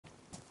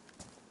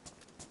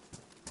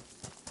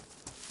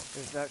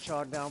Is that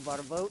shot down by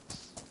the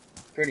boats?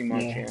 Pretty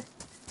much, Yeah. yeah.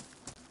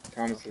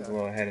 Thomas is a Okay.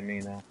 little ahead of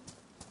me though.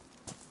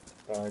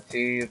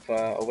 See if.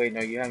 Oh wait,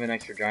 no, you have an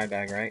extra dry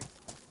bag, right?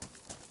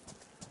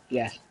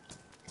 Yes.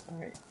 All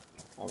right.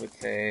 I would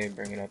say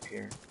bring it up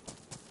here.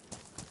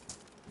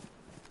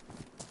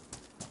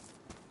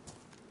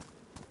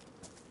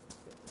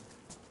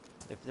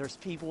 If there's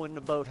people in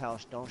the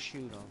boathouse, don't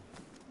shoot them.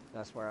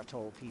 That's where I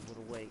told people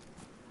to wait.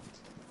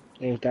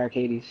 There's Dark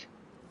Hades.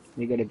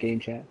 We go to game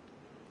chat.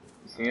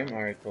 You see him? Alright.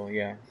 All right, cool.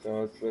 Yeah.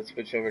 So let's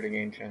switch over to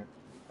game chat.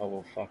 Oh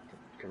well, fuck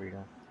the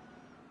Dorito.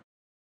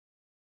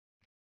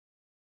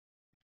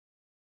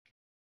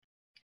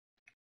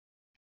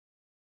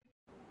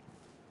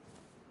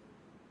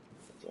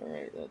 That's all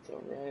right. That's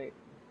all right.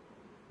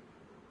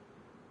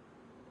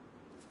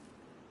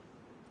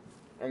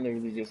 I'm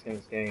literally just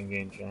gonna stay in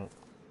game chat.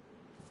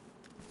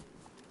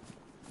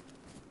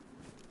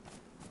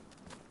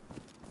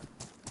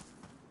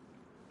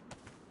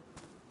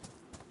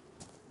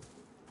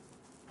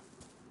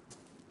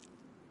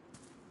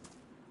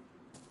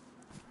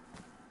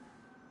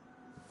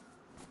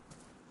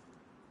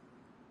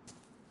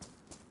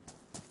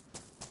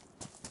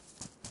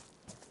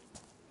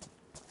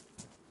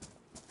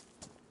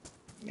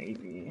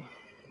 Maybe.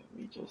 Let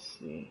me just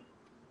see.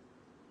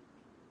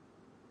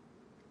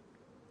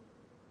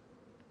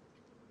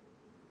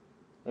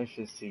 Let's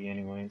just see,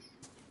 anyways.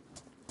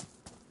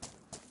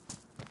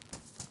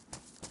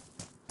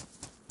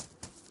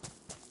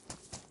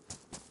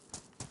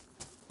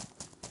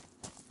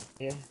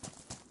 Yeah.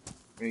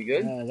 Are you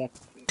good?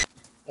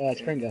 It's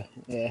Yeah. Kringo.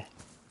 Yeah.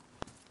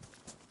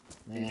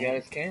 He's got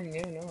his cam.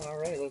 Yeah. No. All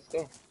right. Let's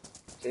go.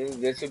 So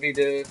this will be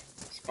the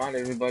spot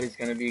everybody's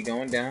gonna be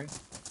going down.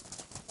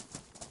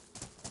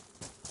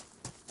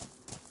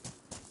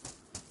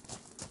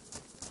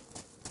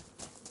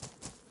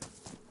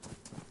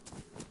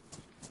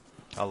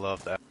 I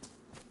love that.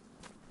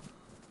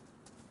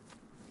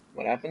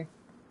 What happened?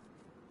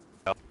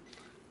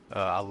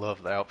 I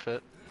love the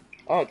outfit.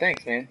 Oh,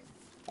 thanks, man.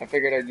 I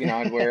figured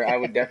I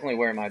would definitely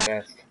wear my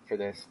best for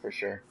this, for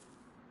sure.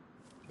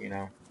 You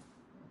know,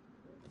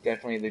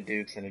 definitely the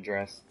Dukes in a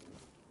dress.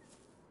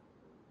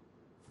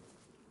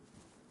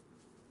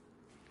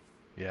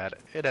 Yeah,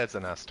 it adds a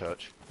nice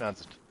touch.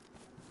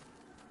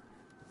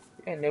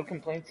 Yeah, no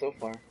complaints so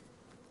far.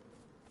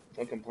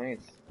 No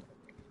complaints.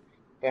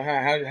 But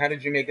how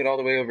did you make it all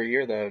the way over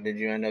here, though? Did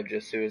you end up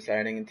just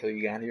suiciding until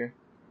you got here?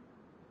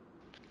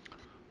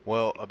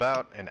 Well,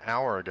 about an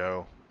hour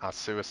ago, I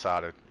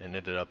suicided and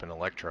ended up in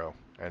Electro,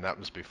 and that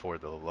was before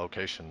the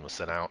location was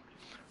sent out.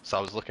 So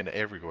I was looking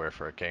everywhere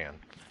for a can.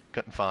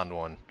 Couldn't find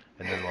one,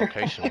 and then the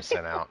location was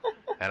sent out,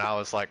 and I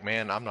was like,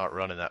 man, I'm not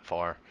running that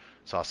far.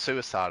 So I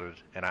suicided,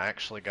 and I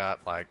actually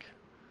got like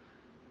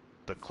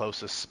the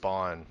closest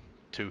spawn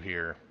to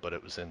here, but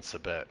it was in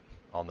Tibet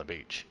on the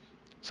beach.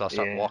 So I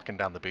start Yeah. walking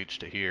down the beach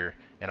to here,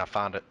 and I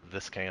find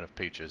this can of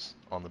peaches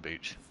on the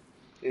beach.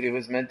 Dude, it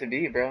was meant to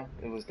be, bro.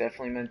 It was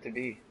definitely meant to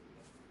be.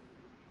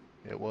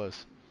 It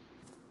was.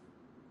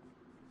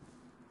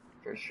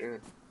 For sure.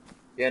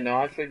 Yeah, no,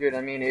 I figured,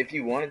 I mean, if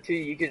you wanted to,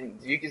 you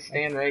could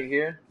stand right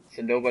here,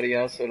 so nobody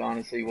else would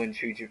honestly wouldn't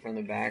shoot you from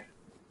the back.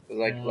 'Cause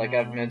like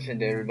I've mentioned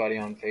to everybody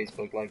on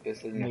Facebook, like this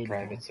isn't a Maybe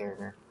private fine.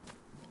 server,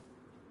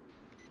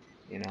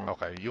 you know.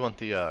 Okay, you want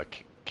the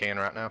can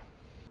right now?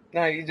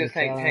 No, you just It's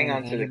hang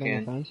on to the anybody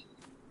can. phones?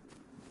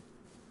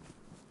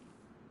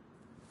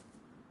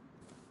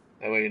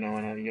 That way you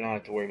don't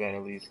have to worry about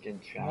at least getting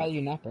Why shot. are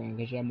you not bringing?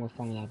 Because you have more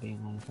fun without being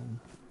on the phone.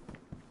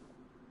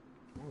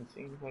 I haven't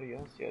seen anybody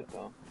else yet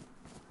though.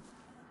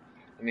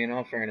 I mean, in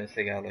all fairness,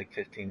 they got like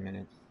 15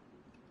 minutes.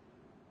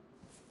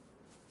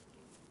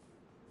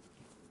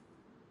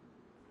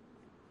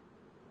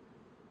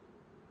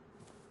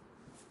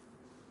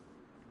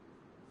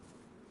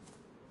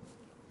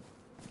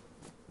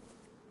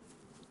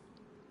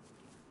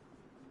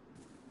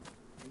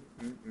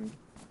 Mm-mm.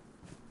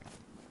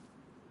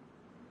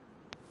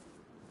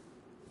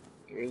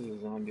 There is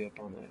a zombie up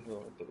on that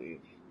hill, I believe.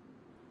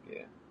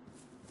 Yeah.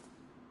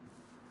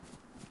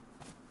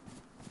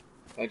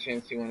 By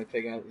chance, you want to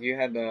take out? You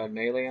had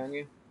melee on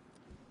you?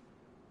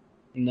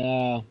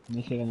 No,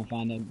 let's see if I can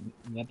find a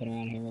weapon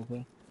around here real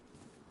quick.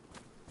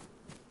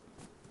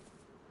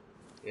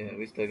 Yeah,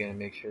 we still gotta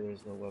make sure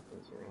there's no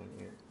weapons around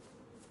here.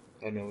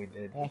 Oh no, we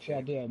did. We Actually, I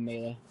checked. do have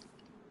melee.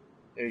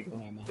 There you go.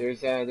 Never mind.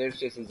 There's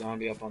just a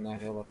zombie up on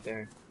that hill up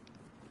there.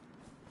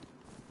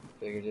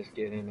 Figure just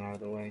get him out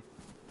of the way.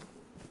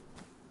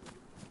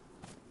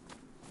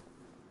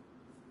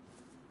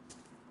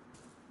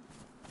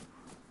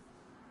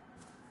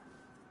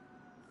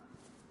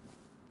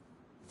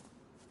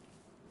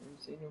 I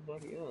don't see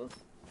nobody else.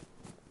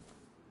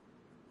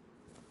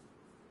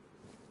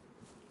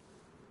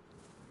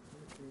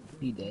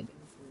 He did.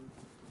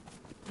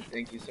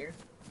 Thank you, sir.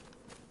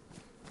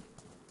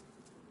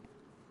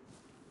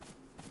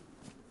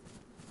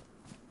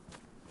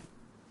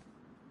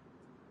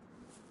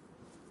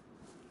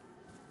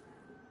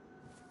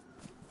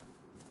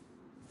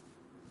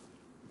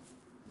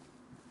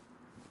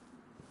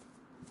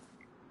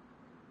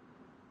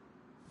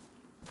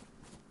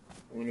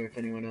 I wonder if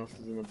anyone else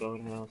is in the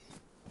boathouse.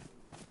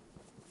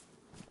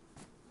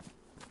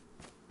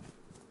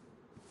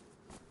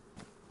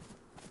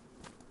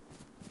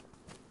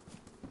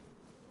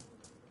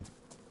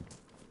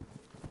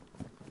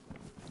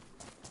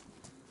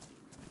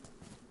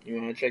 You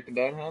want to check the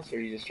boathouse, or are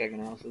you just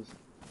checking houses?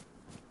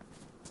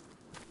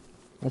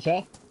 What's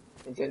that?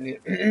 Do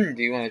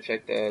you want to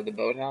check the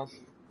boathouse,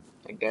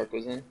 like Dark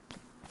was in?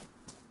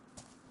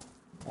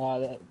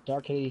 The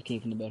Dark Hades came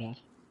from the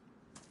boathouse.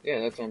 Yeah,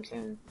 that's what I'm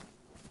saying.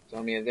 So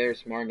I mean, if they're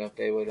smart enough,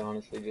 they would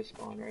honestly just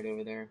spawn right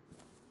over there.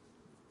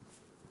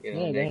 You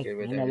know, Yeah, go ahead. naked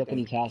with I'm gonna look in everything.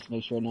 each house to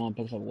make sure no one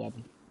picks up a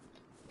weapon.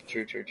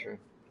 True, true, true.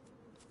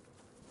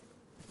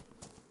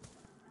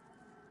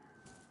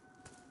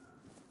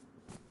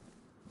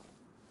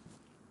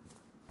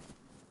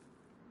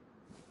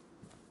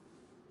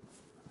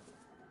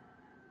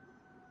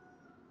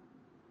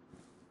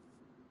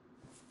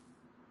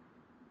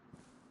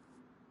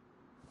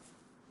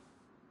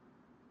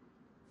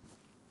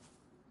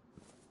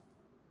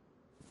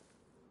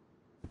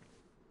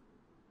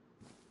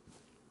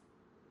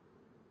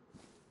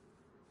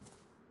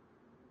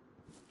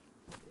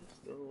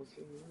 Still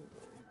see anybody.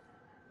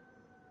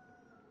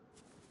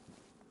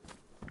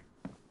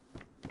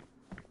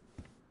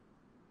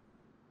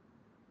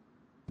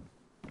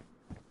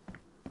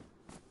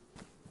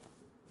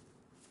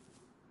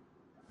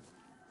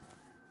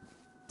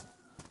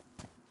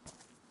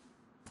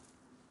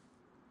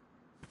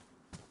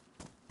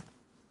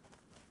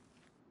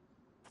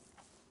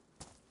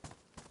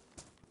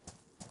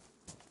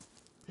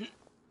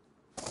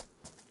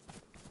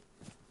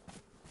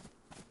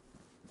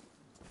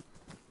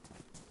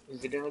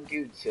 Is it all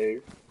good,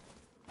 sir?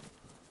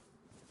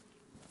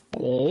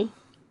 Hello.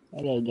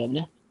 Hello,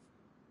 Governor.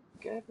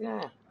 God,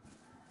 nah.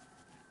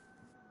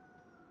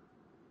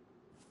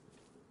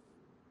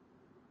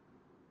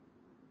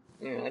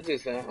 Yeah,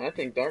 I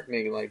think Dark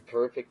made like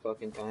perfect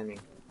fucking timing.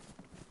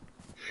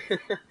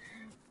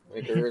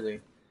 Like early,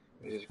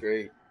 which is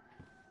great.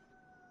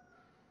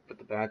 But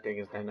the bad thing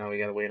is that now we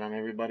gotta wait on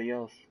everybody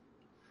else.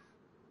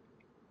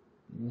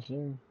 Yes,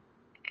 sir.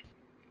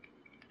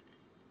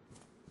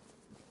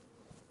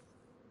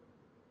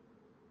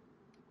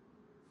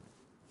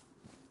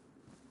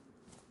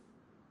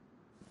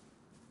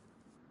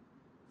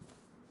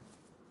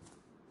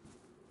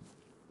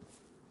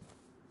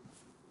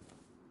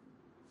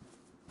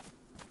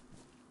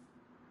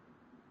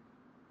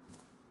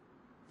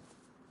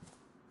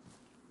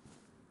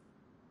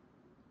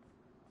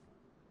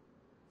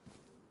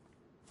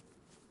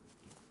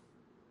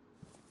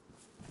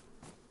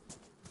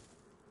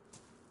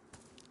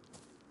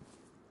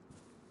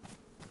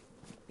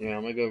 Yeah,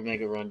 I'm gonna go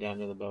make a run down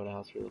to the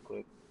boathouse real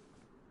quick.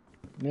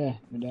 Yeah,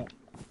 no doubt.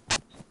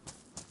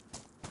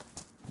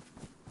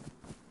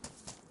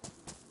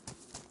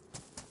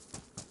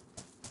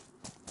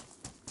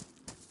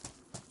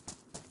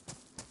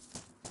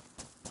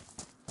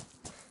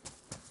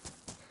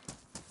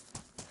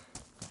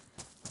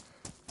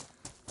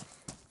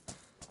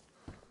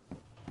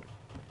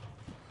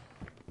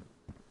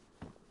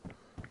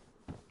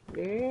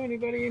 Hello,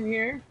 anybody in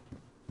here?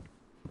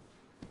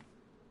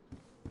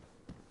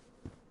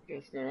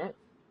 Guess not.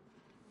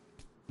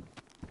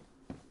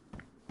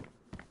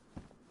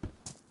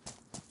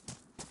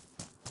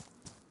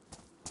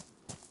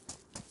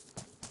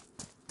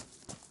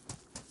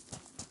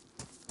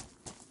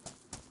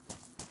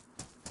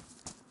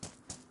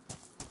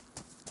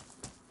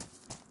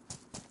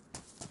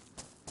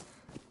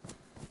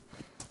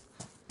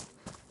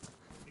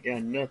 I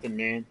got nothing,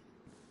 man.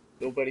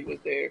 Nobody was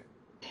there.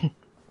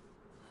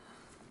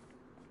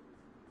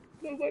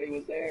 Nobody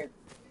was there.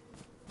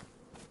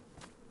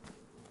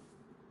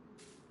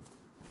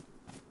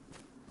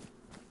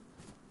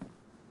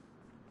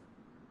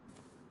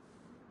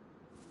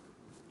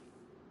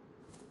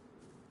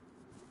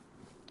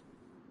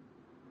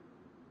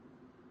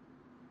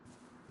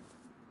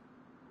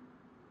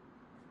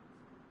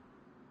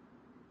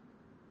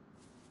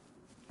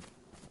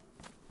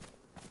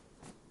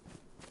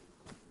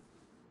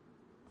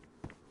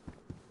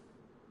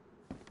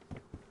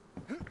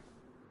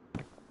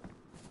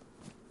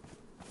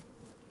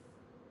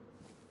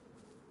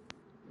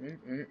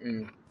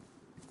 Mm-mm-mm.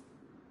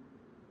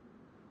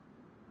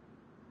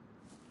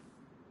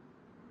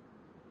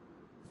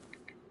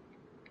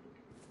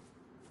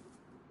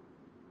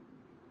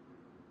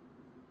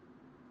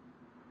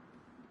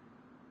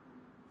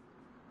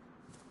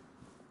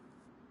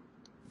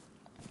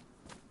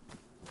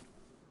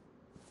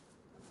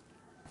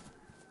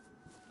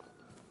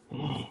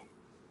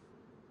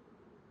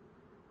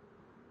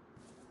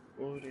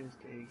 What is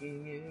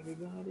taking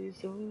everybody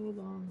so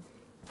long?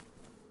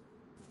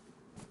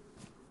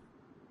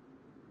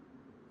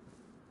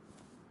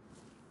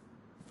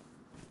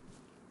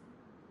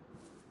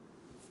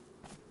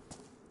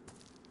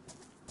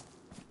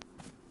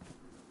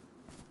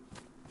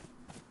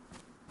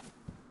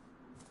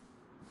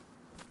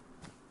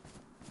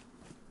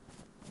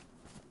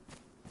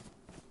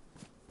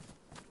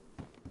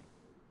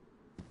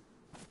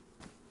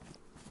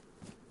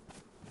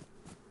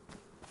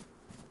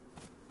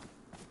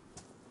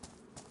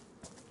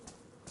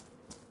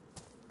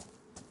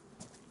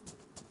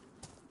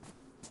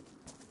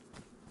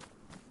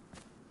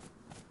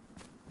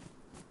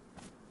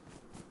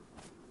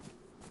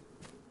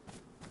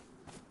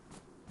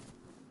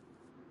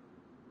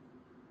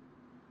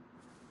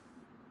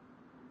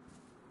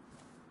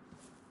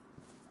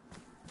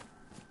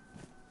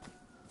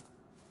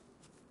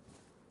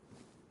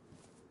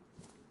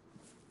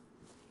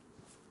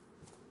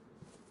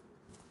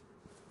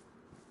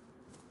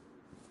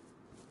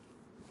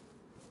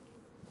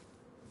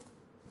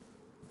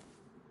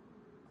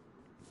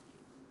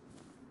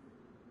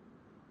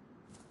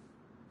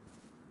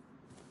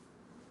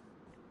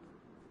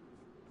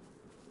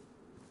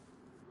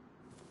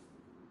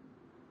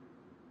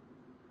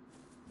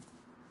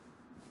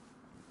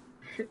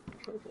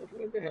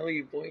 What the hell are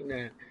you pointing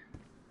at?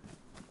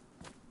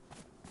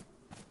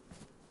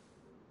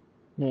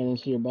 Man,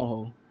 let's see your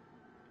butthole.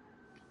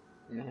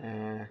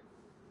 Nah.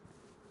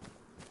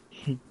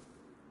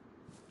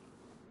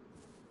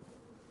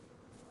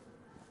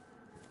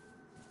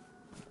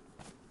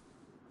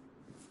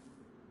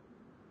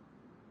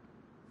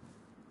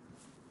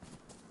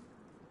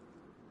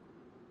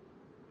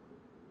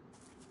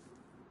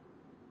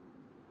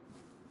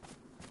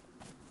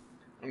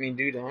 I mean,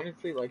 dude,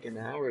 honestly, like an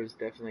hour is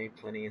definitely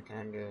plenty of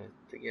time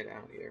to get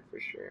out here for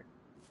sure.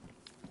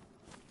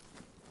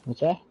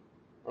 What's that?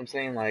 I'm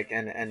saying like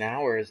an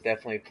hour is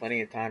definitely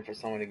plenty of time for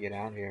someone to get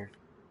out here.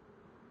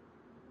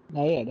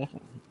 Oh yeah,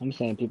 definitely. I'm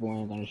saying people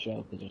aren't gonna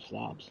show because they're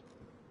slobs.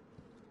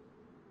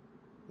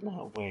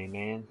 No way,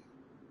 man.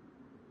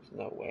 There's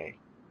no way.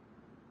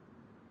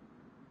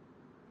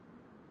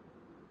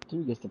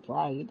 Dude gets the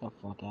prize. Get the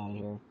fuck out of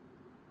here.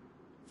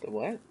 The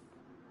what?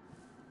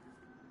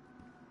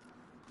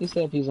 He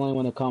said if he's the only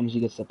one that comes, he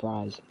gets the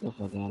prize. Get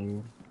the fuck out of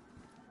here.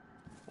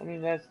 I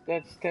mean, that's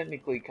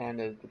technically kind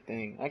of the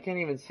thing. I can't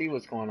even see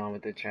what's going on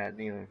with the chat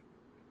neither.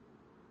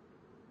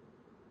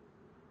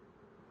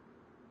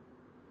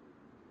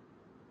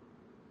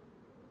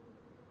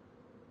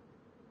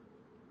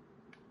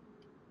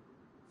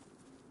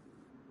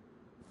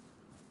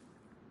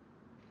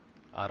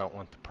 I don't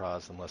want the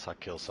prize unless I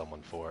kill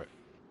someone for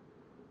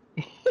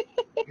it.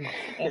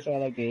 That's what I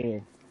like to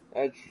hear.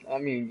 I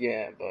mean,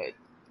 yeah, but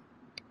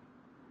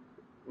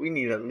we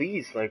need at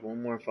least like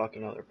one more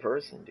fucking other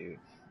person, dude.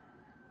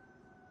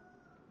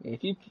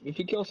 If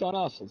you kill someone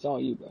else, it's all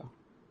you, bro.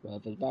 But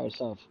if it's by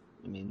yourself,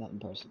 I mean, nothing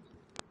personal.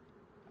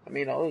 I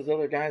mean, all those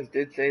other guys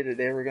did say that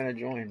they were gonna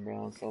join,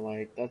 bro. So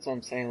like, that's what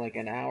I'm saying. Like,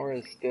 an hour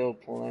is still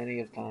plenty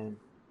of time.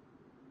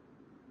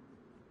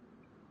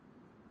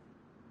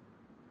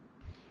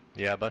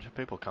 Yeah, a bunch of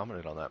people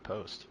commented on that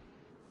post.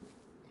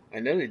 I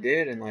know they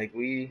did, and like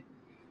we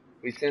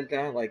sent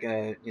out like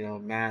a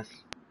mass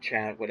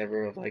chat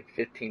whatever of like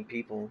 15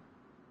 people.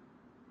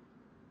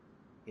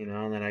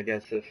 And then I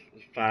guess if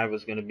 5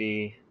 was gonna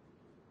be,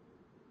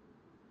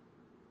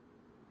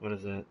 what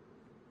is it?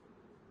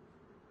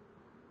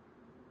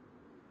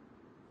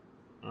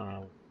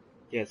 Uh,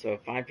 yeah. So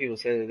if 5 people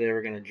said that they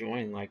were gonna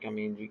join, like, I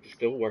mean, you can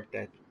still work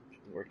it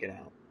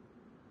out.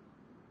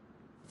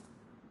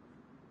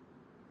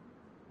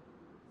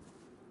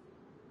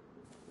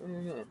 I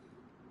don't know.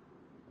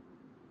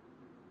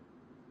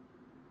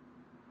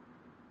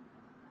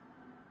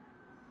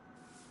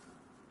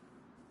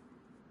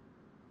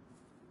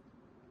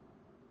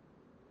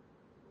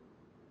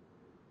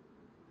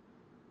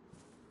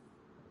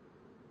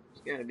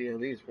 There's gotta be at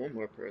least one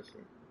more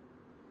person.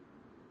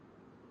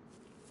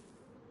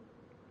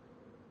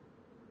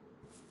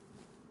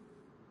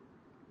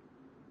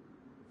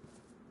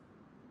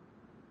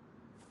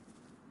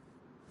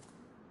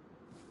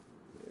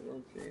 I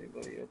don't see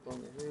anybody up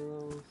on the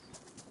hills,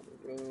 on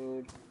the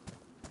road.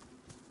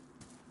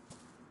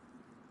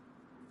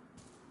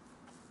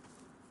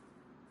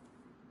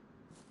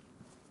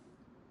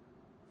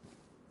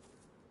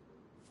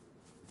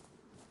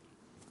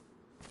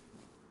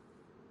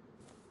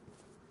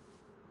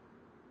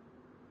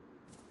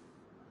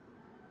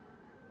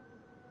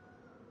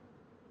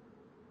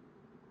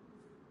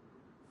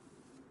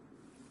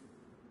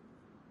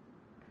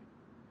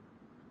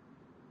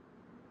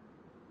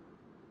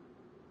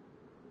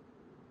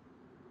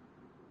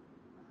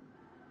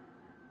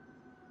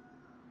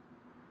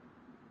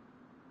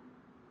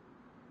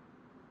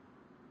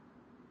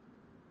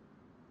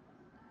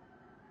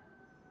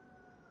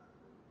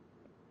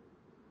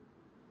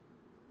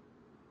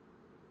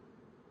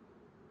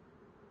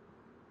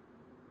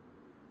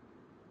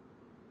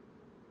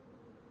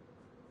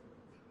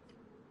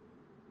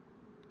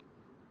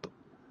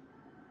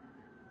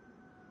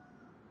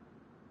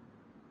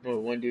 Well,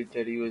 one dude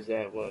said he was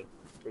at what?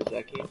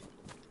 Brzezki?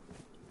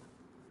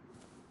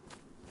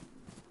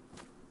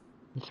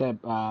 He said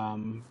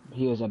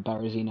he was at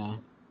Berezino.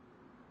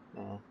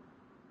 No.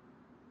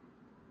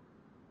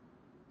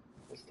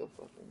 That's still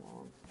fucking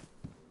long.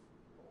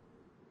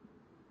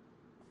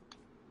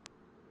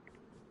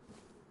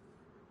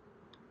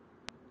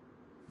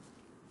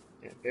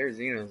 Yeah,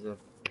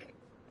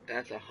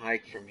 that's a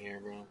hike from here,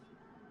 bro.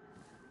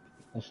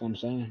 That's what I'm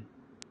saying.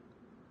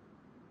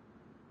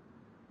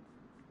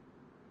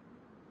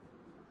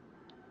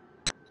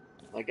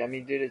 Like, I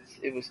mean, dude,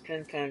 it was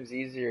 10 times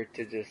easier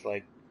to just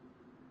like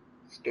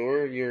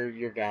store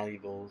your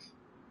valuables,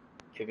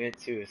 commit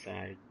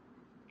suicide,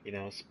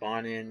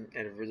 spawn in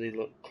at a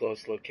really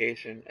close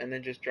location, and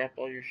then just drop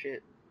all your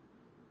shit.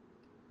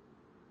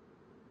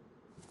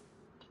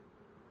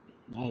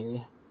 I hear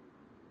you.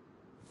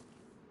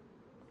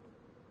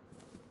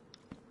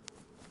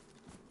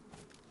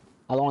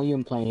 How long you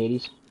been playing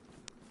Hades?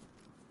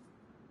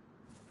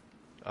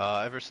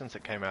 Ever since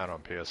it came out on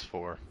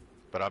PS4,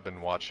 but I've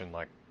been watching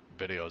like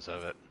videos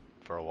of it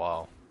for a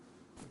while.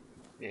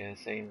 Yeah,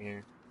 same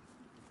here.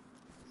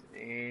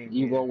 Same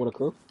You roll here. with a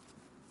crew?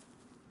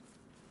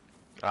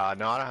 No, I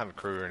don't have a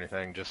crew or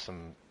anything, just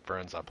some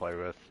friends I play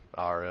with,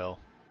 IRL.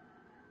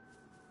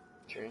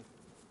 True.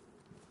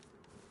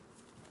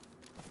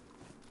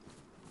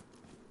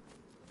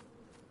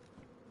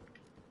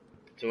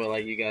 So,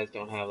 like, you guys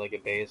don't have like a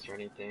base or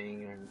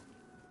anything, or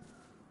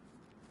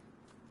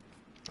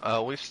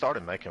We've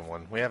started making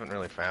one. We haven't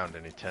really found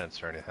any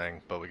tents or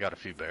anything, but we got a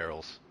few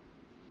barrels.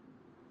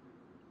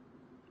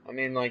 I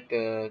mean, like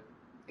the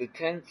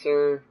tents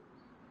are.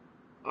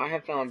 I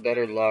have found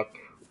better luck,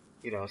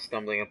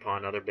 stumbling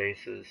upon other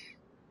bases,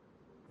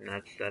 and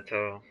that's how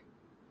I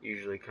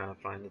usually kind of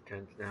find the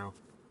tents now.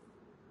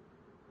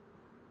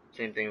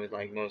 Same thing with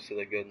like most of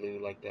the good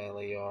loot, like the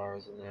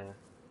LARs and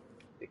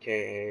the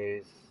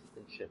KAs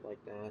and shit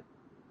like that.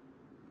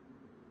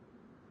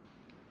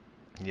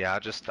 Yeah,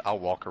 I'll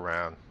walk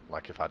around,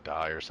 like if I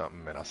die or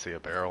something and I see a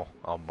barrel,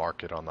 I'll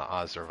mark it on the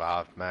I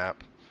survived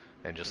map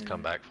and just come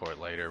Mm. back for it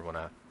later when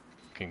I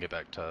can get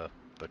back to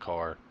the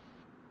car.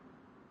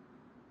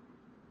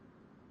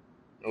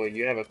 Oh,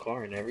 you have a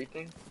car and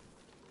everything?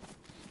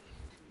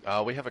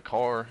 We have a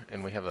car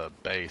and we have a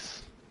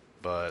base,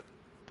 but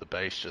the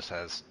base just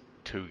has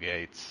 2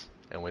 gates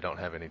and we don't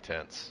have any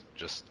tents,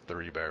 just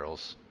 3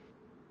 barrels.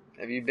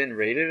 Have you been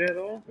raided at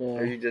all,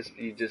 or Yeah.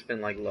 you just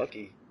been like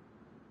lucky?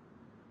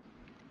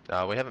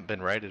 We haven't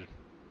been raided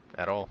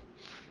at all.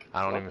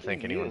 I don't even Lucky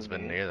think you, anyone's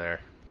been man. near there.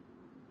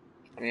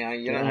 I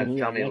mean, you don't have Damn, to you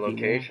tell got me the lucky,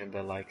 man. location,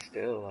 but like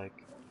still, like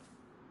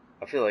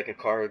I feel like a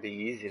car would be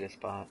easy to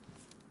spot.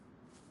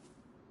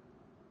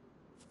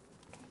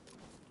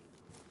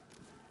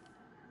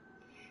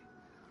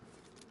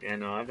 Yeah,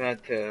 no, I've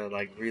had to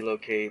like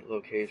relocate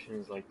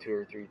locations like 2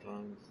 or 3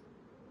 times.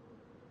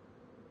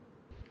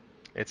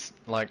 It's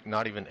like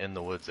not even in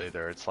the woods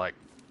either. It's like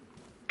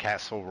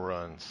castle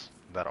runs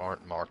that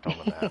aren't marked on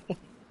the map.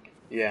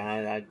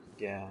 Yeah,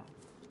 yeah,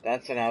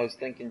 that's what I was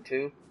thinking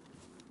too.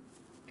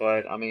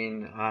 But I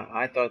mean,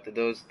 I thought that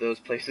those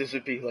places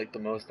would be like the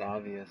most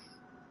obvious.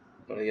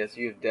 But I guess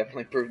you've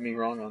definitely proved me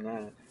wrong on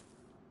that.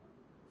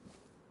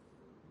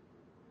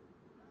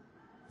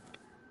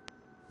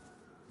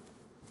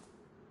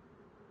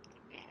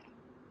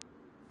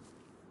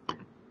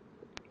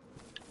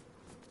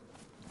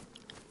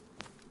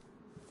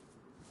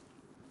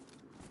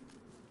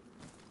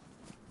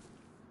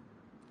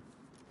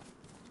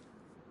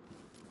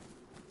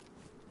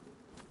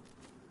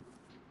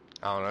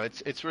 I don't know.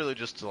 It's really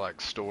just to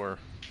like store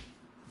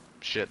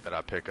shit that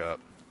I pick up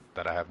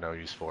that I have no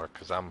use for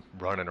because I'm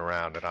running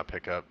around and I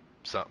pick up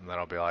something that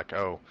I'll be like,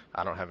 oh,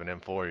 I don't have an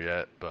M4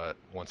 yet, but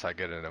once I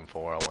get an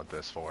M4, I want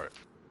this for it.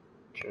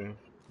 True.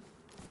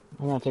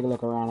 I'm gonna take a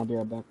look around. I'll be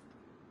right back.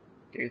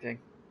 Do you think?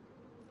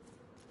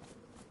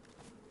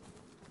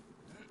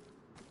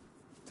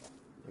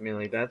 I mean,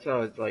 like that's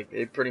how it's like.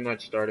 It pretty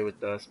much started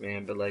with us,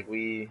 man. But like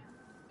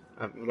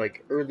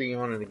like early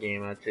on in the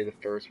game, I'd say the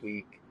first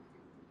week,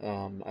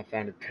 I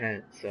found a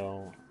tent.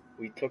 So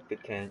we took the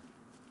tent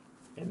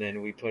and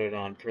then we put it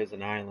on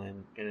Prison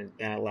Island, and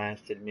that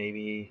lasted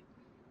maybe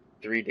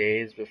 3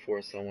 days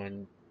before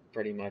someone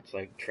pretty much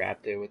like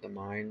trapped it with a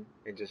mine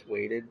and just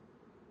waited.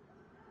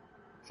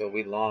 So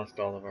we lost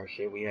all of our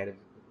shit. We had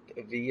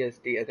a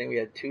VSD. I think we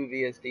had 2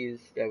 VSDs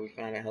that we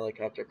found at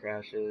helicopter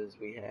crashes.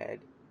 We had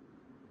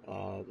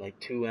like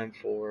 2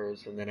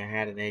 M4s, and then I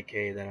had an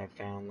AK that I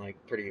found like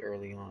pretty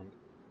early on.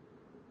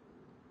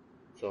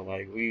 So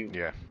like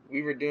Yeah.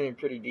 we were doing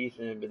pretty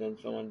decent, but then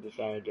someone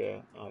decided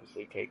to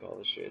obviously take all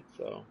the shit.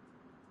 So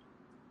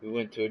we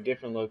went to a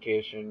different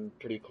location,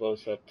 pretty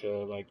close up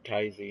to like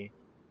DayZ,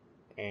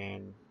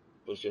 and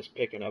was just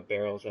picking up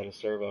barrels at a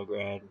servo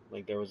grad.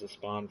 Like there was a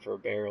spawn for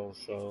barrels,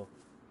 so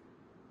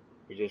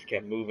we just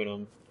kept moving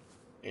them.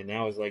 And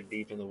that was like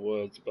deep in the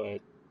woods,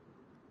 but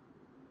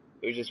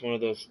it was just one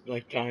of those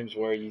like times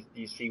where you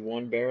see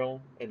one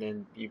barrel and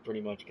then you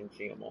pretty much can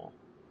see them all.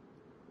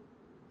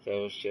 So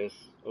it was just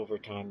over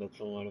time that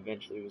someone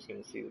eventually was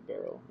going to see the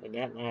barrel, and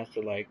that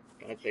lasted like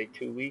I'd say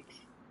 2 weeks.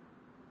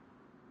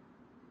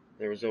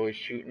 There was always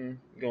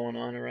shooting going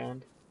on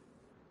around,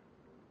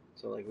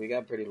 so like we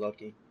got pretty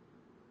lucky.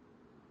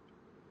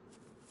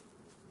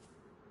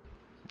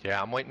 Yeah,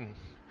 I'm waiting.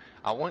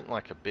 I want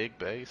like a big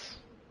base,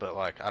 but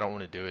like I don't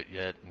want to do it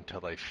yet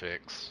until they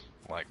fix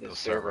like The the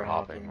server server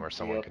hopping hopping, where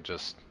someone yep. can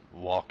just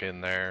walk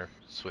in there,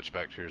 switch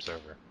back to your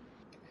server.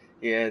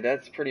 Yeah,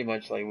 that's pretty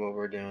much like what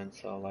we're doing.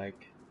 So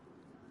like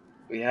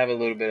we have a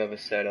little bit of a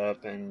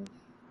setup, and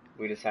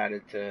we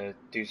decided to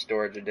do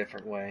storage a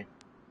different way,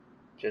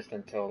 just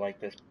until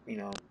like this,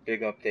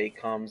 big update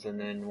comes, and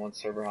then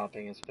once server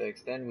hopping is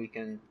fixed, then we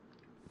can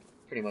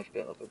pretty much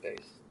build up a base.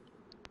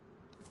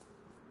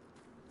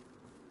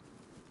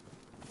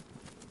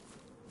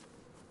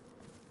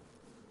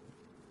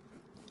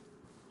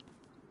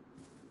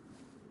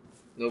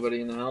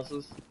 Nobody in the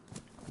houses?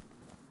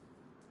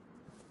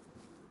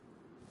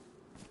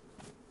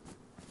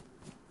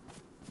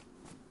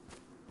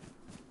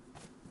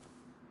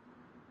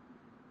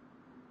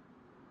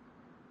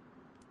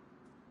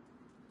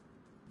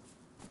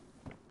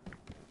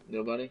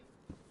 Nobody?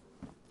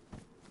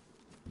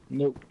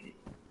 Nope.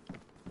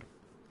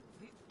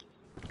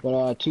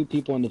 But 2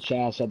 people in the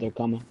chat said they're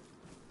coming.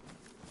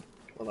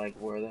 Well, like,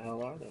 where the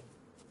hell are they?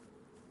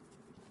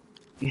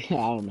 I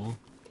don't know.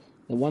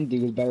 The one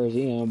dude was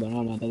BareKnuckle, but I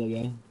don't know the other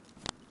guy.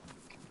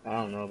 I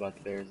don't know about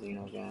the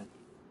BareKnuckle guy.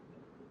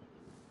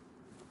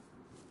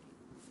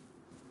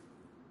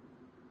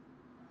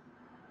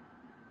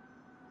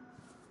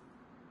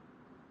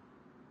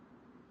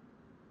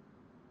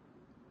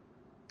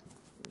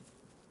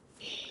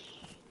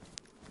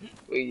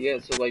 Wait, yeah.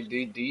 So like, do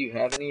you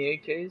have any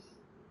AKs?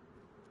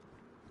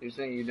 You're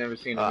saying you've never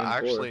seen an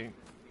M4? Actually,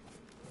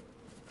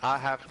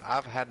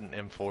 I've had an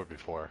M4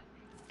 before,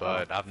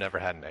 Oh, but I've never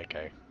had an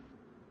AK.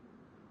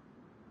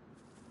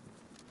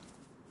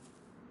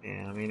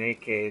 yeah. I mean,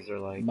 AKs are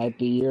like, Might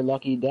be your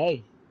lucky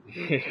day.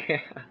 yeah,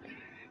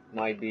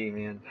 might be,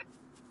 man.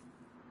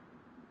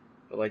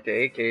 But like the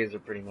AKs are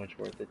pretty much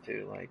worth it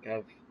too. Like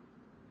I've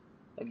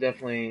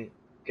definitely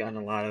gotten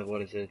a lot of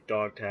what is it,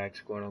 dog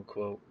tags, quote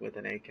unquote, with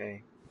an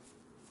AK.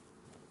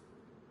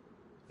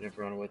 And I've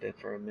run with it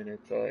for a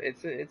minute. So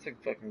it's a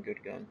fucking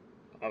good gun.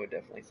 I would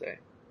definitely say.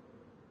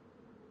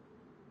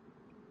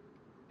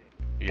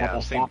 Got Yeah,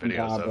 I've that seen stopping videos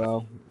power, of it.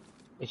 bro.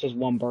 It's just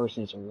one burst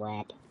and it's a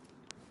wrap.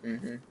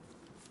 Mhm.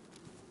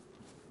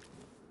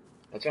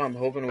 That's why I'm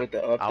hoping with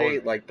the I was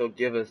update, like they'll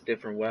give us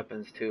different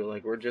weapons too.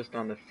 Like we're just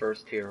on the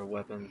first tier of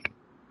weapons.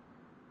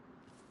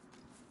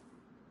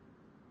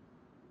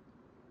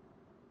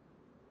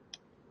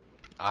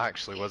 I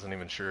actually wasn't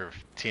even sure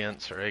if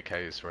tents or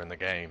AKs were in the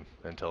game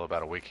until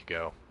about a week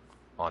ago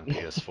on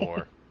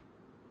PS4.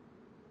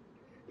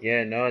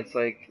 Yeah, no, it's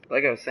like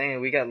I was saying,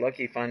 we got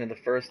lucky finding the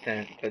first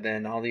tent, but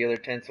then all the other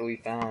tents that we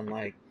found,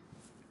 like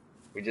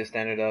we just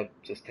ended up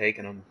just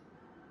taking them.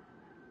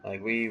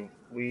 Like we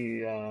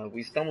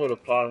stumbled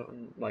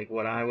upon like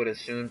what I would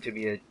assume to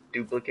be a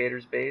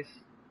duplicator's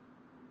base,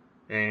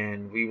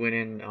 and we went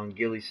in on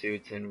ghillie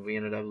suits, and we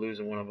ended up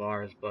losing one of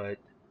ours. But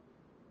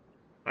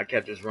I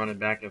kept just running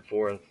back and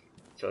forth,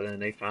 so then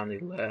they finally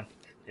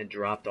left and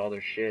dropped all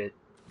their shit.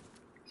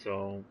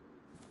 So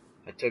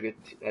I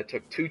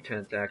took two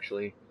tents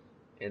actually,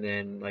 and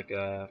then like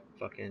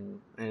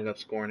fucking I ended up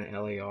scoring an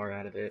LAR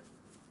out of it,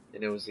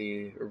 and it was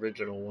the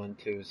original one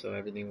too, so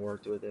everything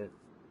worked with it,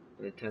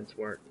 and the tents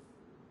worked.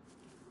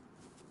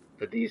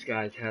 But these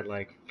guys had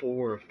like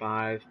 4 or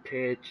 5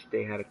 pitch.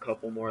 They had a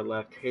couple more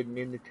left hidden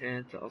in the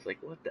tents. I was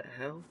like, what the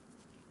hell?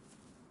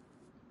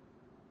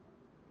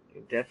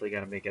 You definitely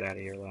got to make it out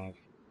of here alive.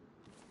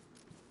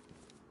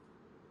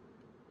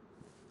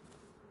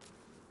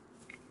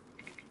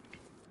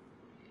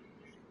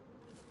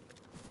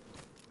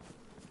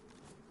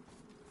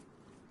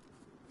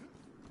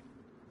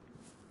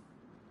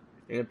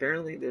 And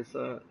apparently this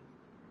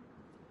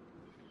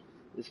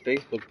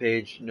Facebook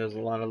page knows a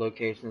lot of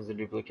locations and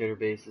duplicator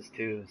bases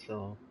too.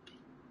 So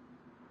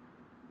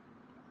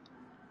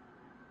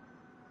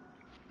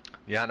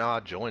Yeah, no, I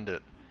joined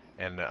it,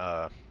 and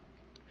I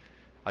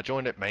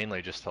joined it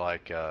mainly just to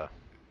like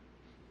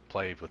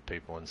play with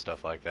people and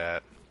stuff like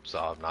that. So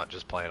I'm not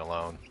just playing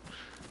alone.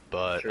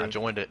 But I true.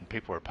 joined it, and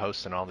people were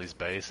posting all these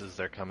bases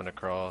they're coming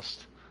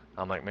across.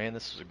 I'm like, man,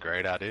 this is a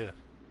great idea.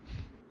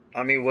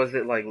 I mean, was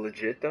it like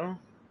legit though?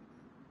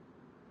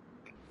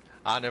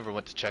 I never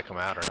went to check them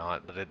out or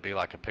not, but it'd be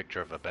like a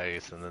picture of a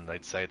base, and then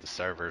they'd say the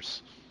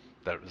servers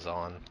that it was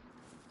on.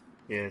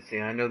 Yeah. See,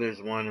 I know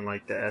there's one in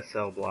like the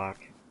SL block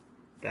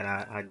that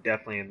I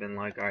definitely have been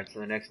like, all right. So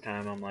the next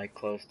time I'm like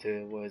close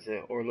to was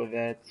it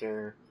Orlovets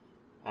or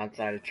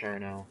outside of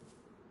Cherno,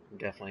 I'm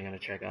definitely gonna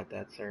check out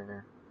that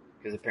server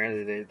because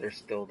apparently they're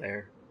still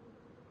there.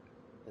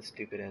 As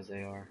stupid as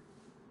they are.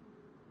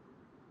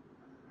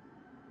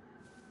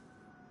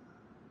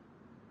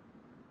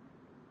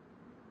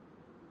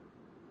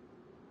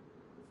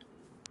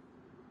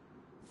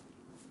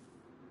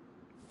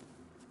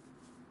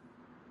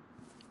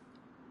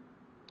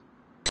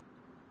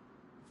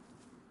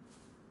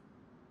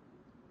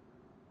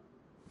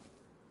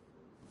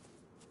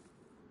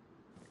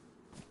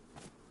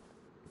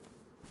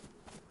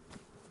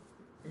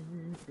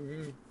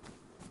 Mm-hmm.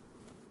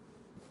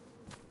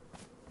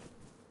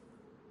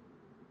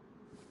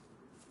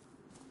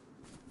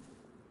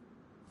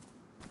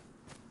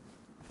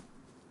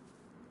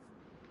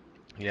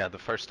 Yeah, the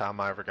first time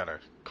I ever got a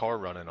car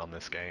running on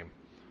this game,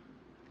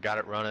 got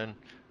it running,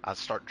 I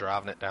start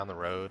driving it down the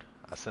road.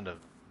 I send a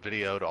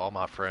video to all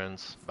my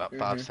friends. About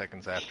five Mm-hmm.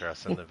 seconds after I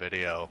send the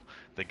video,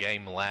 the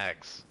game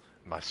lags.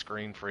 My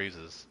screen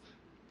freezes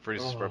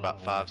for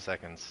about Oh 5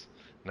 seconds.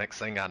 Next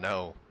thing I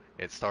know,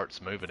 it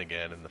starts moving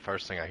again, and the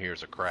first thing I hear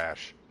is a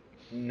crash.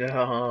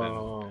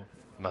 Then no.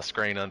 my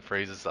screen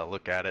unfreezes. I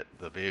look at it.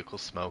 The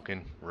vehicle's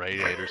smoking.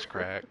 Radiator's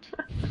cracked.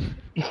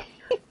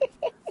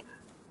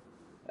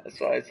 That's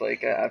why it's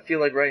like I feel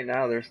like right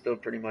now they're still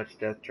pretty much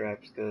death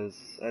traps because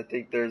I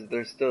think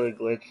there's still a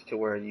glitch to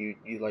where you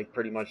like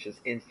pretty much just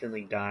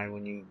instantly die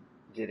when you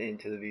get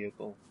into the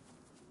vehicle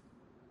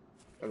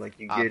or like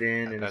you I get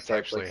in and it That's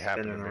starts like actually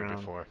happened spinning to me around.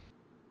 before.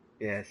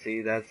 Yeah,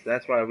 see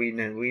that's why we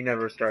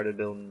never started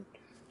building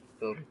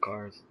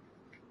cars.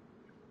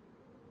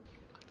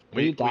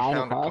 Did We you we die in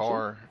a found a car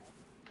accident? car.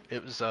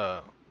 It was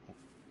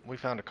we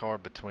found a car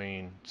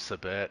between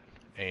Sabet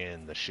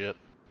and the ship,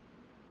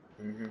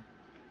 Mm-hmm.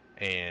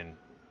 and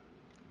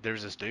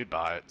there's this dude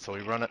by it. So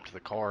we run up to the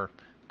car.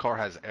 Car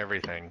has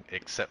everything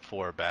except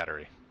for a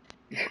battery.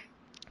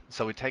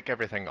 So we take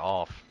everything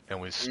off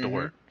and we store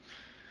Mm-hmm. it.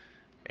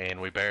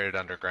 And we bury it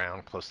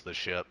underground close to the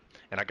ship.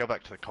 And I go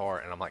back to the car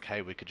and I'm like,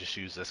 hey, we could just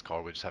use this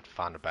car. We just have to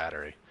find a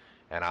battery.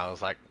 And I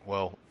was like,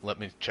 well, let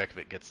me check if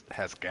it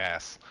has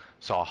gas.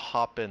 So I'll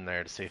hop in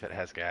there to see if it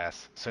has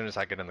gas. As soon as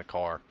I get in the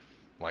car,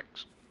 like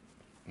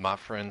my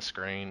friend's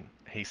screen,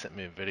 he sent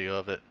me a video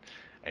of it,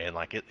 and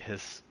like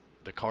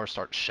the car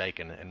starts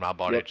shaking and my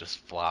body Yep. just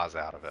flies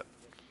out of it.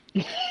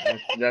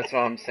 That's what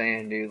I'm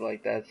saying, dude.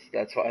 Like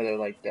that's why they're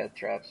like death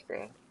traps,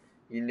 bro.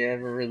 You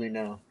never really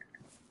know.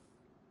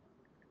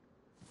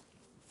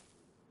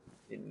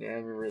 You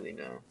never really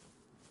know.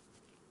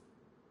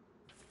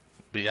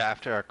 But yeah,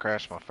 after I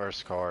crashed my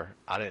first car,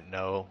 I didn't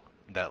know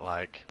that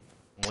like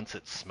once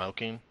it's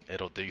smoking,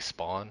 it'll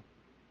despawn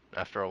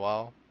after a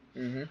while.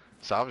 Mm-hmm.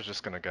 So I was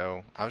just gonna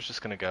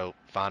go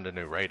find a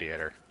new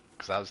radiator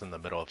because I was in the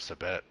middle of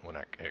Tibet when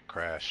it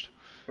crashed.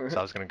 So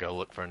I was gonna go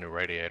look for a new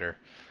radiator,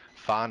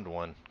 find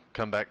one,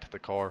 come back to the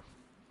car.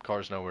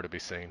 Car's nowhere to be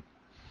seen.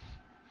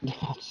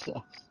 That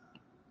sucks.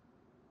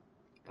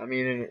 I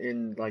mean,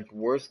 in like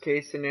worst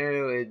case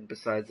scenario,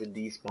 besides the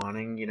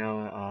despawning,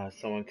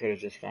 someone could have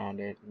just found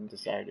it and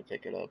decided to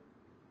pick it up.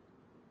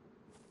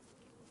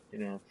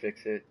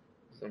 Fix it.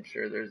 So I'm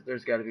sure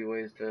there's got to be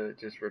ways to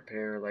just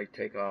repair, like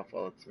take off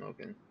while it's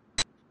smoking.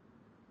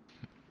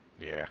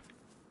 Yeah.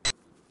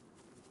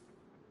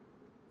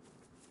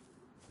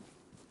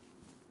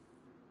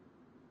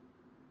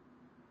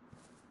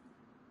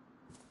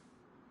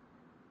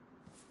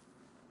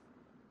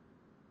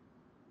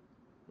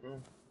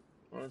 Well,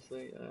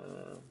 honestly,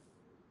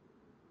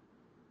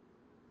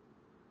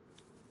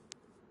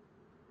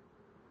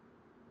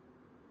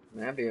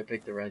 I'm happy I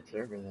picked the right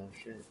server though.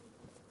 Shit.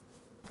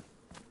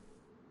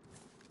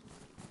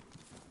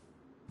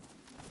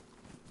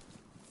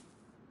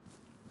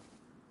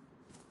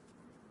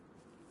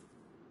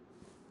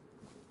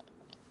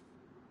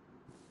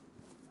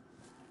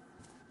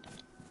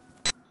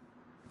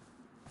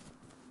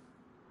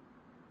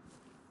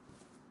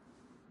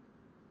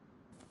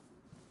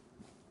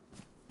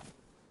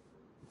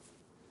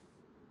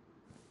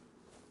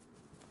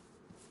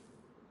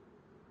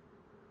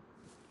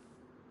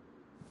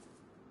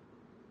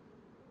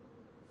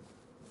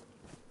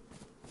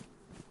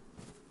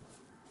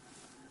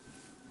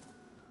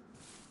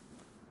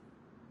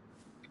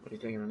 What are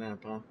you taking a nap,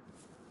 huh?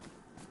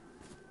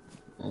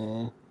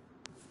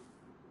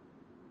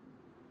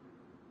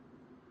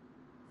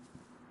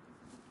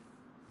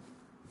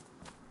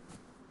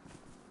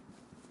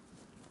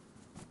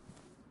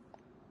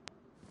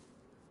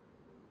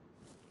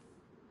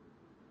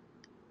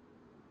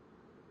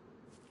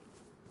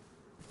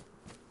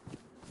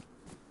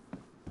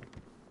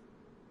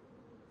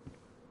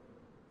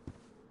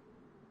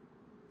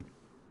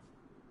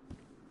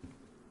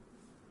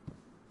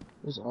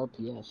 Where's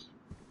RPS?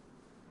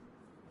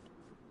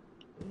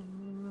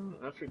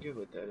 I forget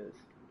what that is.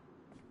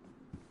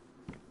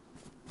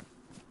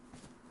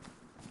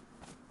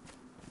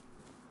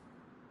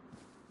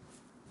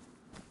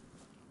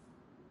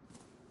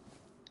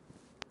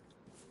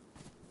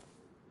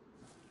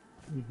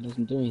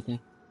 Doesn't do anything.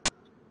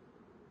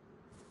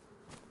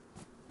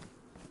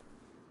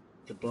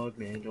 It's a bug,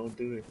 man. Don't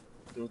do it.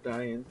 You'll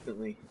die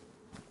instantly.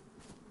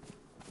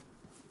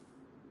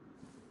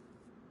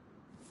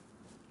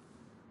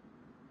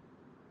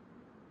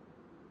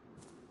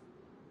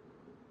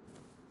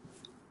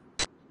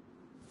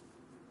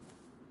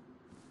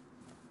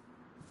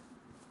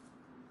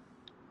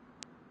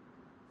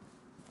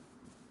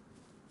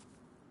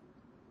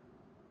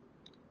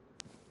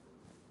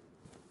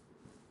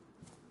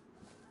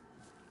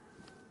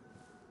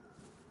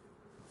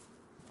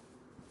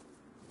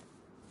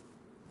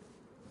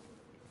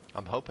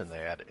 I'm hoping they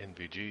add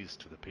NVGs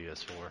to the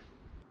PS4.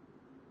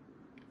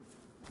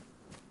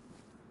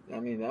 I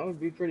mean, that would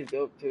be pretty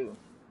dope too.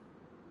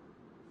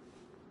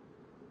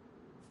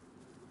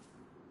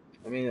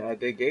 I mean,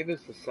 they gave us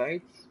the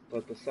sights,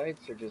 but the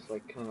sights are just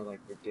like kind of like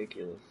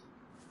ridiculous.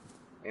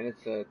 And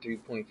it's a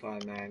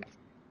 3.5 mag,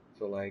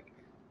 so like,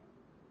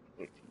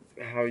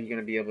 how are you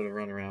gonna be able to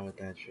run around with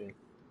that shit?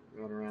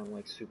 Run around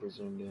like super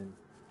zoomed in.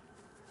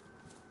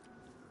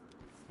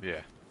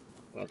 Yeah.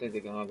 But I think the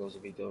goggles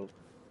would be dope.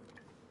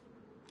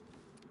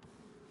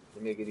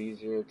 To make it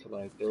easier to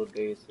like build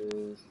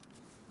bases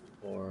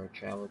or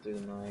travel through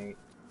the night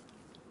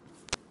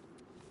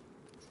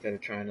instead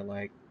of trying to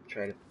like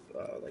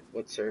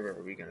what server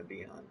are we gonna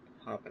be on?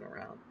 Hopping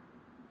around.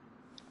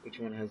 Which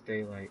one has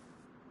daylight?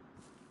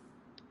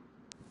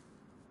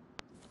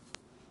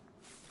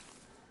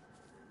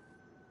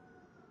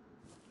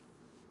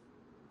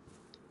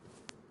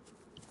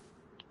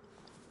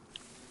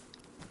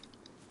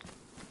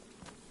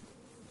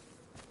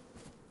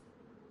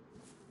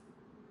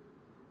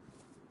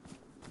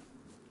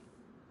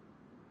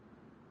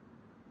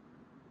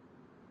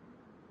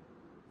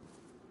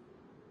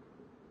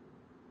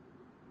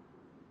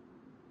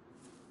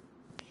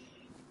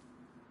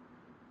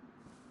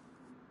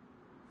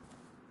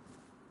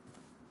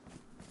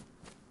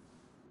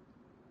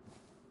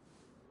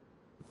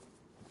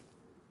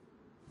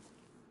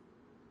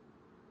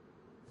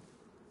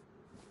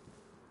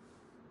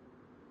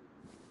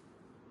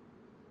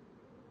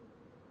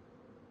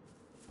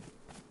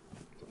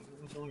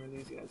 much longer are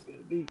these guys gonna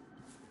be?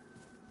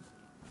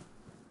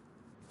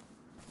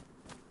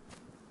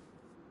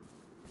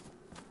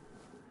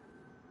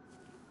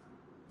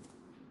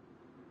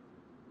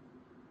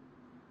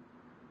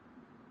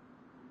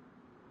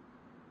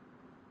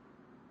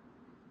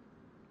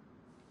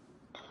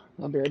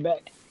 I'll be right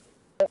back.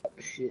 Oh,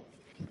 shit.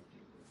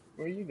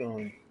 Where are you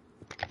going?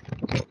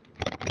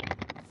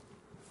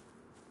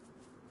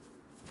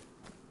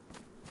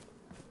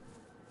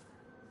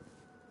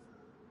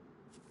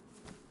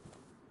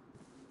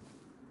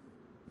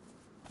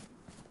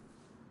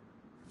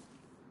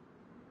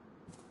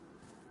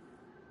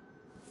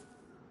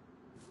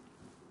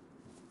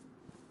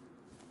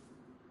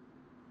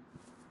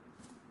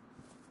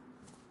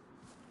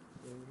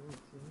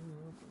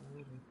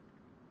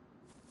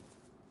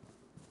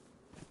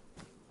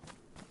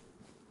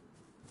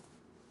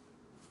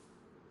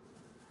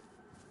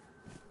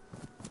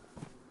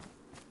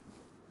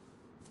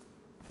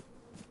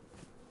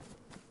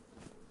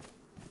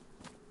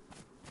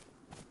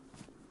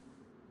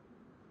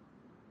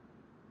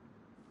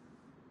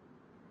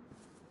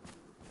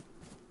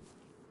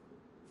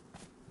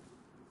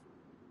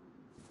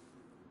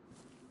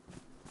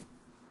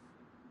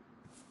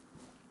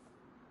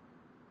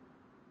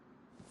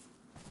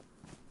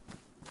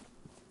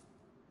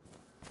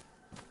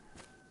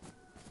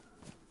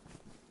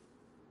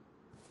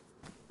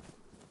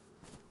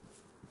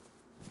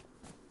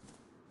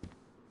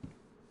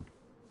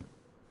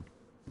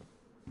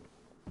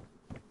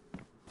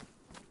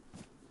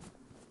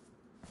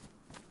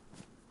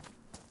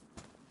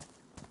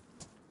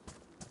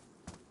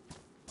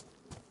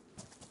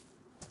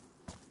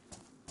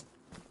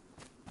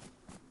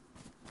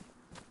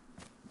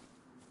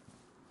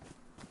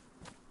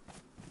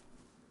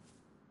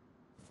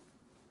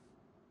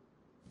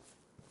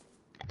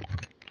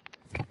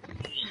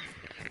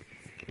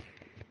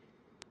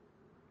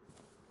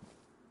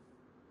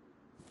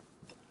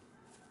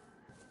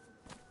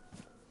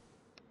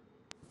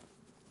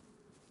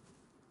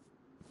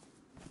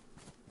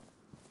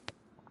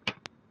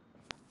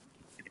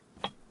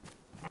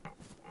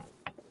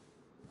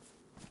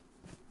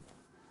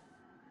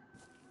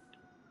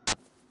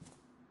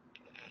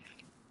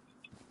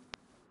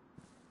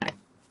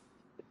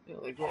 Yeah,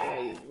 like,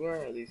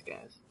 where are these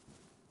guys?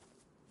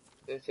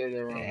 They say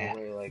they're on Yeah, the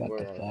way, like, what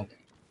the where are fuck?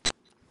 they?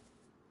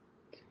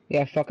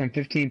 Yeah, fucking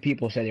 15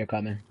 people said they're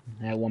coming.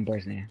 I had one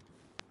person here.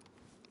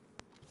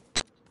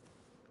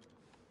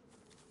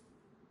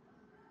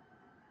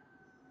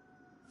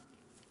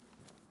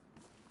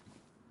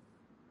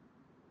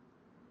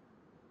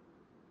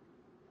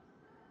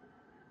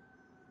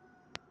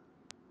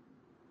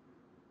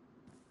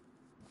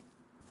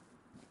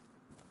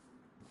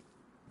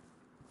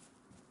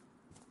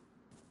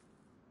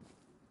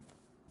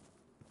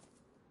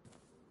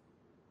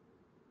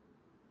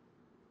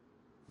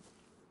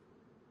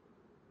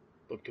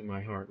 Look to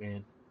my heart,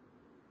 man.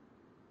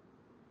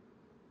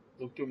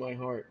 Look to my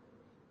heart.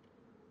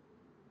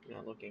 You're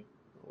not looking.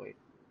 Oh, wait.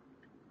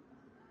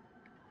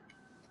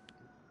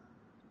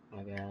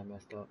 My bad, I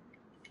messed up.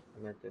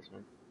 I meant this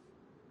one.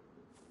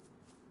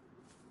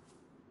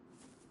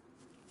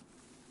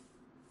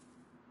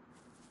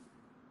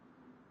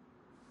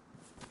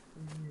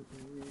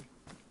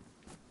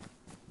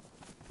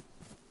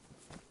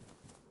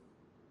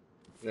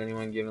 Is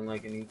anyone giving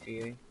like an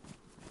ETA?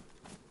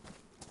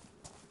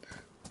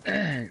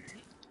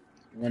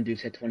 One dude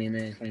said 20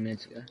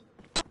 minutes ago.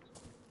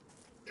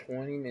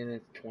 20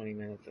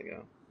 minutes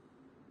ago.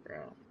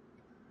 Bro.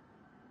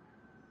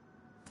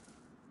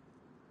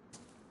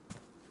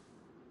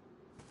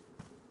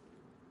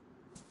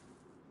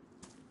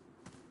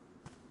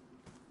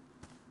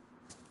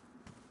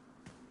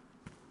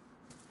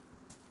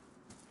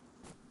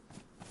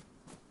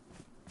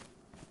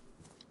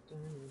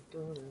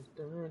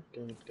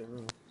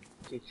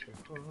 Get your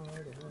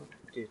heart out.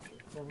 Get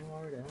your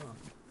heart out.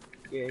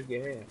 Yeah,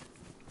 yeah.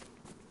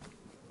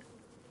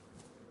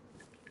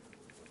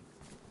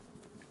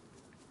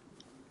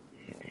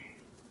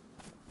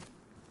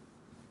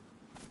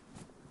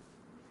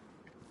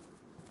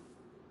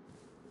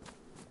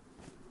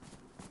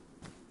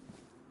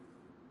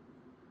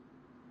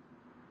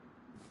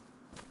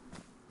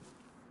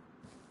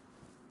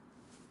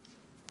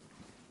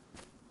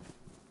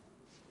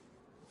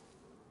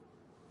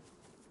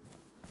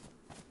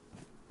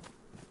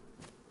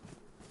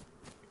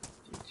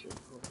 Get your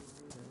heart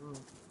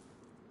out.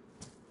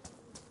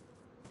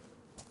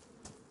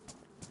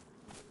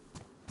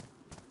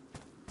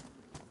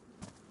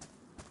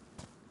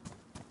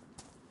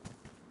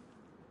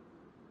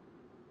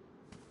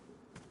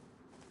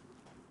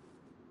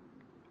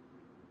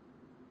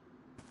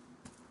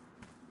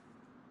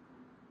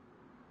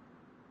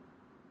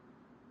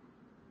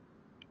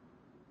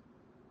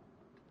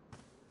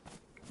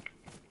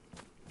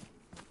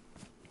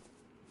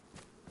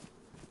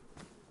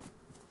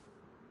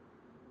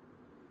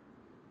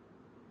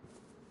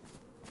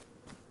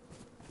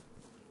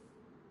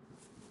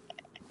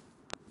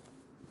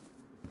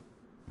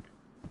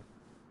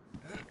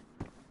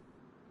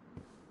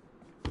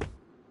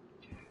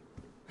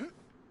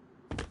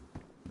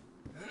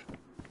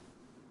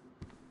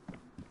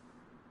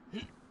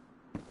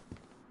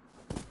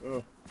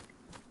 Ugh.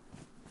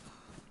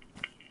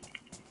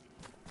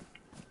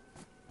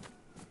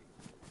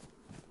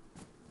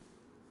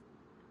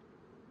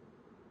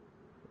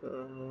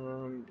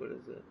 What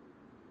is it?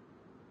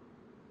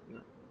 No,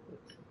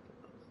 that's something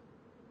else.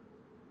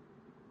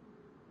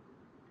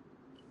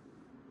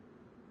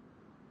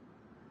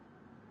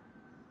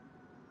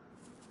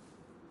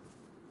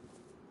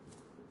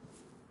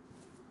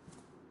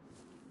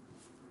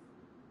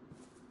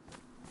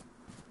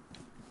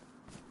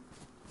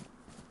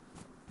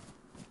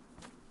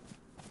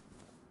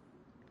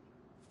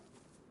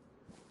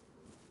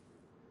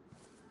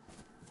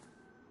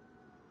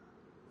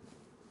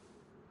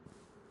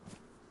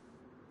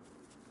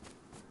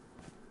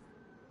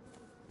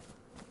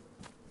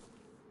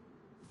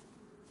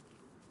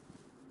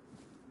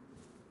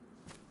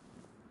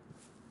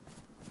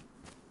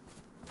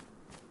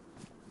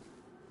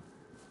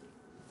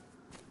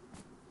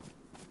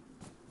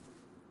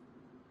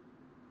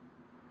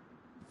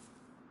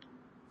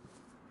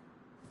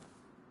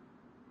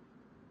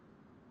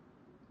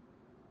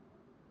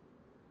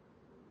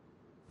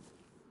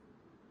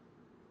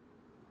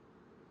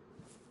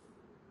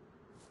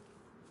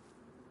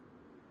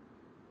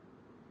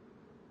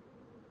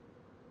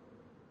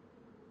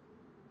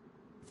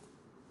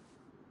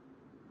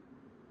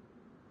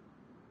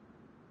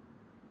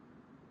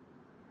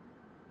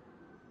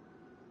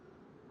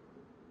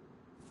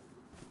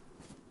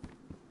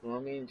 Well, I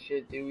mean,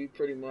 shit, dude, we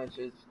pretty much,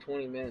 it's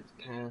 20 minutes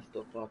past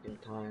the fucking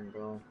time,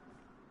 bro.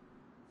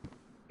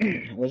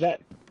 Was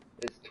that?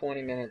 It's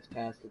 20 minutes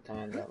past the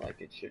time that,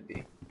 like, it should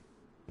be.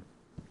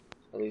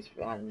 At least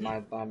by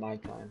my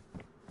time.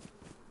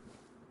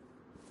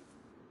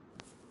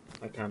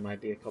 My time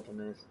might be a couple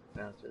minutes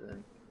faster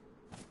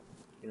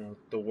than,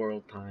 the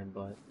world time,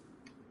 but...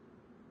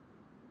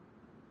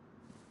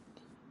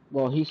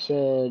 Well, he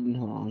said,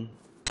 hold on.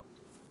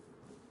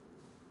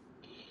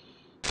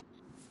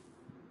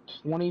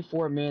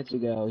 24 minutes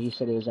ago, he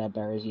said he was at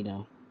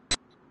Berezino.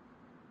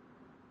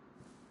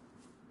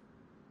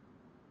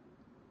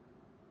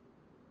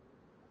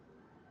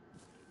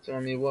 So,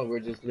 I mean, what, we're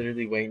just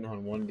literally waiting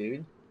on one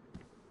dude?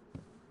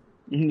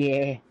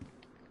 Yeah.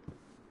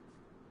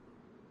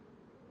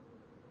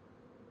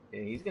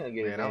 Yeah, he's gonna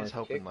get his Man, I was ass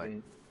hoping kicked, like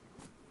man.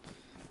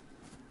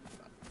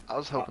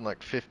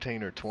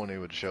 15 or 20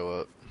 would show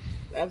up.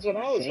 That's what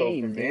I was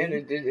Same, hoping, man.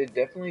 dude. It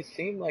definitely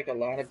seemed like a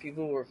lot of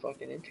people were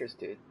fucking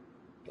interested.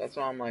 That's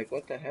why I'm like,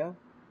 what the hell?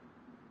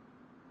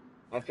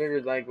 I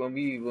figured like when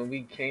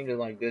we came to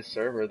like this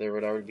server, there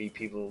would already be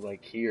people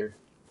like here.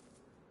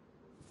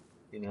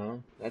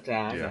 That's how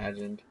I Yeah.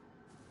 imagined.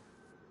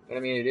 But I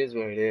mean, it is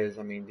what it is.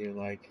 I mean, dude,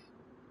 like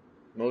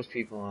most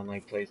people on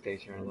like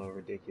PlayStation are a little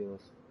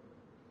ridiculous.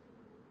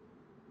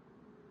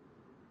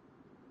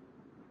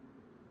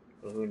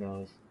 But who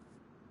knows?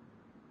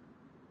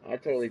 I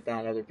totally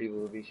thought other people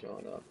would be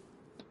showing up.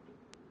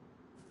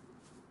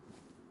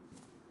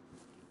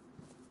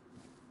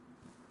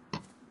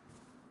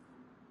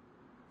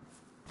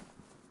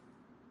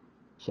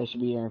 So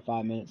should be here in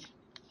 5 minutes.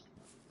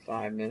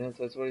 5 minutes,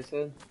 that's what he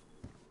said?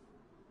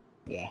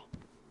 Yeah.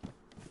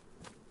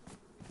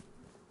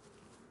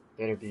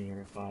 Better be here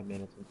in 5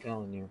 minutes, I'm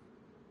telling you.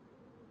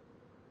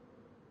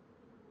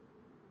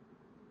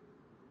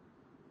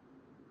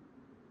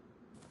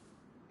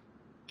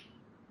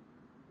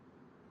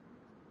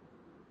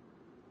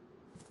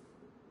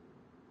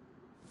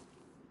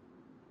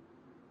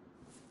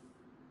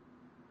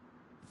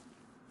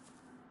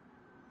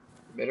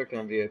 Better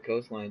come via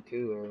coastline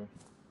too, or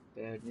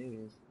bad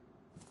news.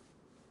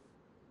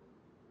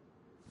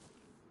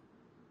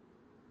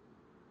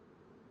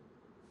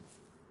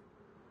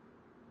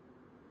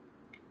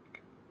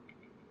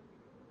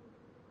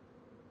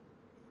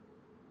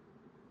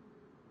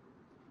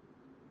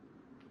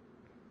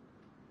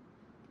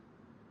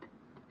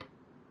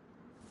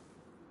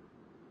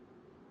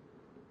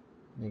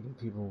 Making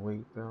people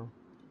wait, bro.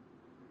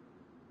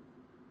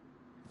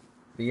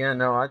 But yeah,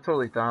 no, I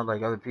totally thought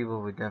like other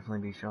people would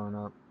definitely be showing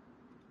up.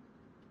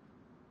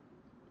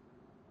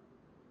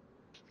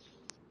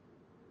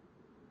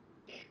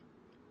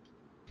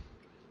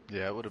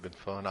 Yeah, it would have been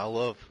fun. I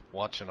love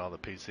watching all the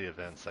PC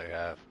events they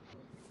have.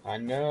 I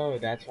know,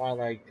 that's why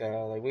like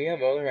we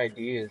have other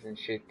ideas and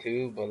shit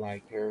too, but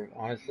like we're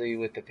honestly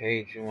with the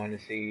page we want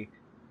to see,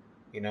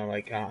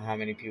 like how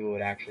many people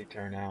would actually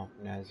turn out.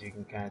 And as you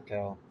can kind of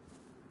tell,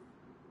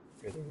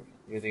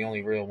 you're the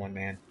only real one,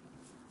 man.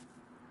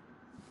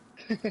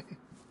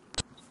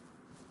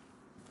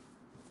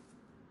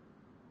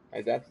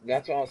 Like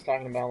that's what I was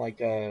talking about. Like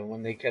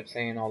when they kept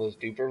saying all those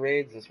duper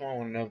raids, that's why I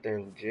want to know if they're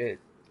legit.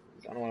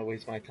 'Cause I don't want to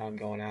waste my time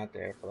going out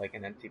there for like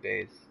an empty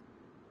base.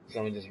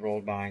 Someone just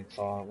rolled by and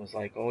saw it and was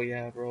like, "Oh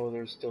yeah, bro,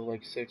 there's still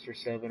like 6 or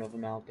 7 of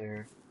them out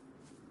there."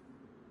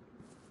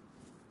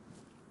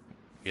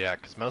 Yeah,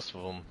 'cause most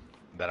of them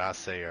that I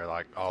see are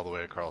like all the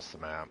way across the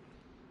map.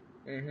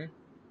 Mm-hmm.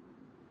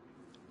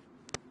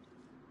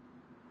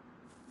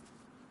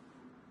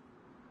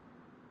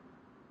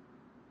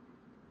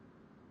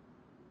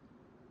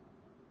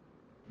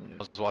 I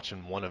was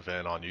watching one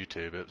event on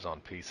YouTube. It was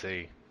on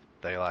PC,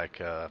 they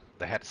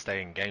they had to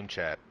stay in game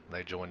chat.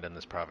 They joined in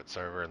this private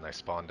server and they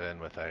spawned in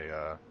with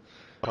a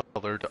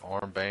colored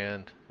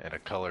armband and a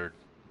colored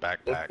Book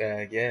backpack.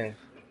 bag, yeah.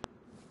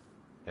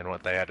 And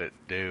what they had to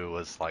do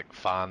was like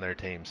find their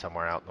team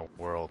somewhere out in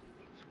the world,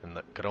 and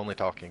could only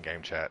talk in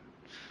game chat.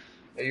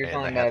 Oh, you're And they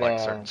talking had about like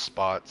certain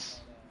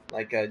spots.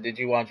 like did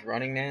you watch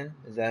Running Man?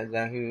 Is that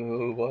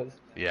who it was?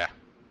 Yeah,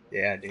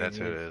 Yeah, dude, that's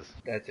who it is.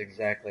 that's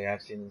exactly.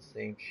 I've seen the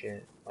same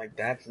shit. Like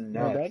that's Going to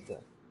nuts. bed?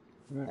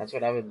 Alright. That's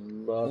what I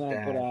would love to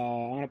have. I'm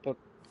gonna put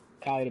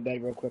Kylie to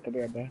bed real quick. I'll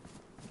be right back.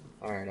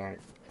 All right, all right.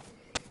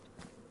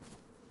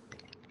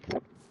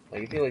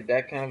 Like, I feel like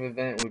that kind of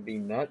event would be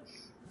nuts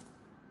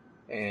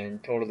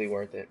and totally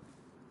worth it.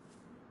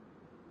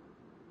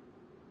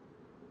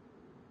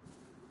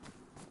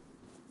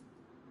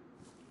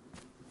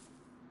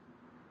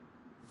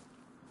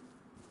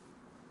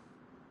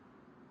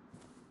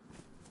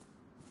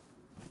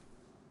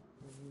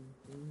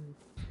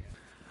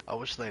 I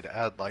wish they'd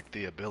add like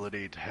the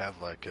ability to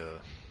have like a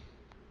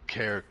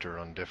character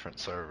on different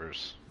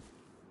servers.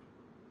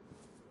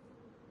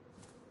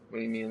 What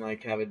do you mean,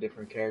 like have a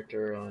different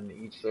character on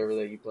each server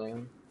that you play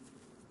on?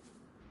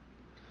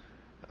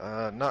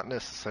 Not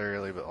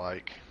necessarily, but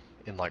like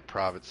in like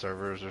private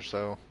servers or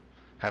so,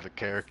 have a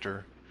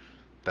character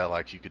that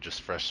like you could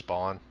just fresh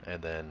spawn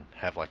and then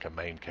have like a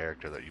main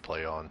character that you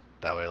play on.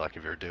 That way, like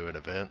if you're doing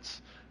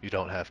events, you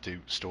don't have to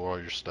store all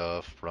your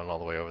stuff, run all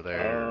the way over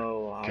there, or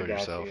Oh, I kill got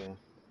yourself. you.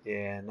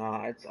 Yeah, no,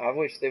 I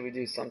wish they would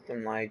do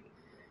something like,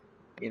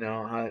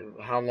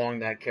 how long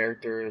that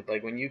character,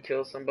 like when you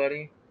kill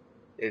somebody,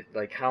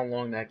 like how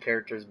long that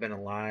character's been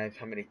alive,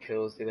 how many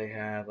kills do they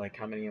have, like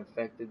how many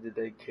infected did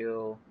they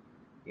kill,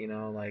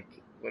 like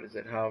what is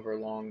it, however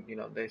long,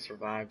 they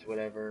survived,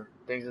 whatever,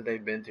 things that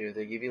they've been through.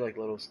 They give you like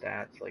little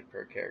stats like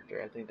per character.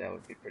 I think that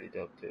would be pretty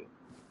dope too.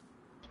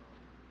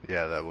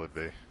 Yeah, that would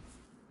be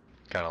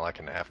kind of like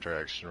an after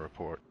action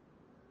report.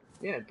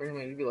 Yeah, pretty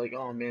much you'd be like,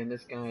 oh man,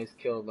 this guy's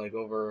killed like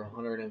over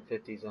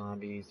 150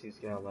 zombies. He's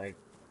got like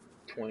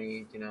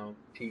 20,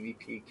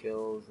 PvP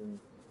kills, and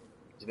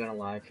he's been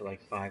alive for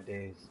like 5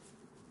 days.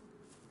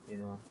 You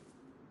know,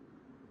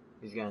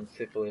 he's gotten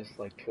syphilis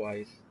like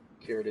twice,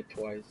 cured it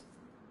twice.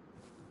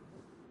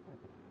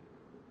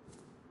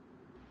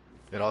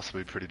 It'd also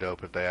be pretty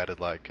dope if they added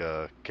like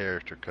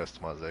character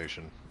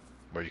customization,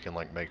 where you can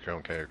like make your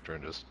own character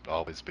and just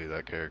always be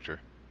that character.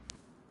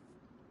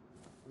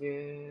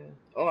 Yeah.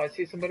 Oh, I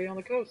see somebody on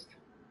the coast.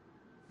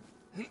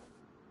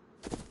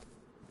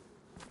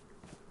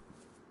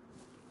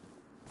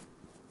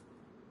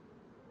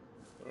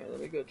 Alright, let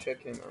me go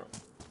check him out.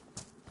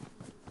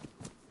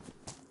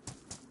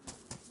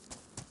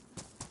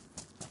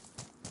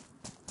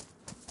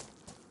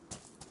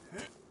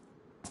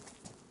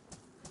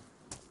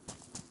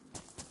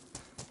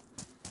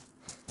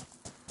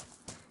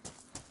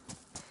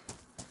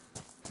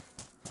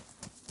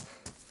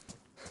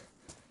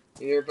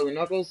 You here for the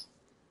knuckles?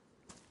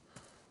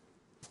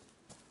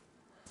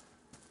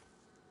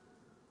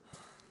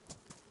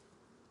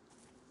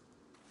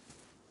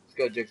 Let's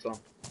go, Jigsaw.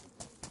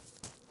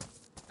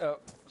 Oh,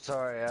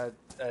 sorry, I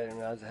didn't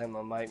realize I had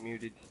my mic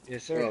muted.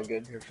 Yes, sir. You're all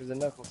good. Here for the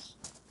knuckles.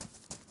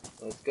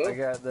 Let's go. I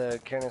got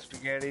the can of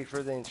spaghetti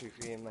for the entry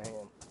fee in my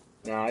hand.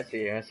 No, I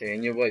see you, I see you.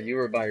 And you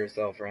were by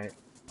yourself, right?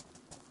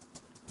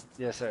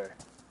 Yes, sir.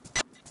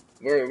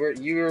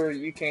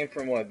 You came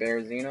from what,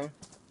 Berezino?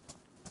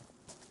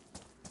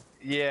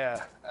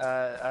 Yeah,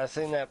 I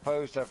seen that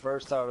post. I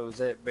first thought it was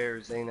at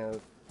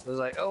Berezino. I was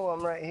like, oh,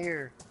 I'm right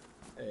here.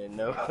 And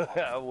no,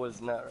 I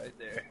was not right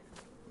there.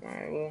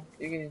 Alright, well,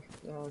 you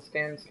can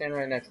stand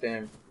right next to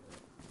him.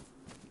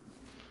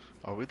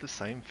 Are we the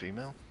same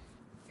female?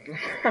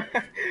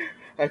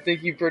 I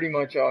think you pretty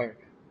much are.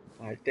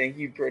 I think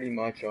you pretty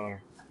much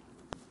are.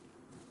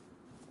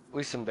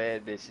 We some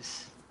bad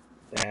bitches.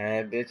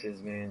 Bad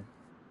bitches, man.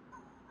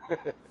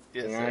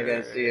 Yes, And sir. I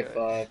gotta see if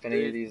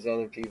any of these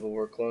other people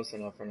were close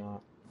enough or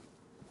not.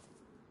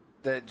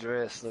 That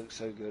dress looks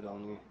so good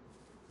on you.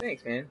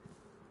 Thanks, man.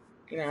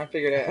 I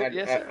figured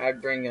Yes, sir.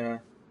 I'd bring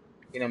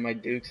my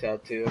Dukes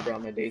out too. I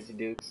brought my DayZ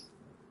Dukes.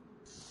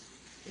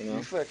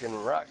 You fucking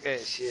rock that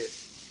shit.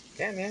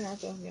 Yeah, man.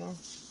 Also,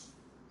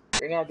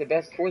 bring out the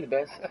best for the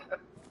best.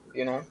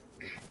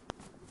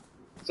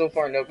 So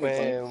far, no complaints.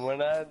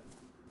 Man,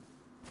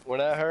 when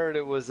I heard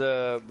it was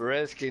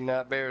Berezki,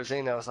 not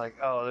Berezino, I was like,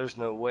 oh, there's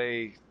no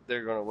way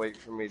they're gonna wait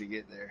for me to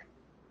get there.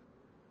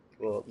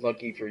 Well,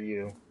 lucky for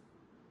you,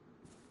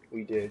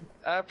 we did.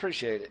 I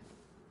appreciate it.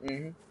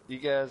 Mhm. You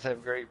guys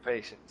have great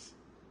patience.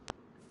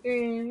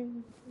 Yeah.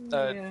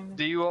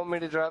 Do you want me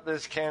to drop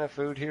this can of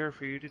food here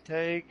for you to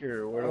take,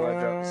 or where do I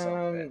drop this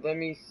off at? Let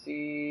me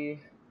see.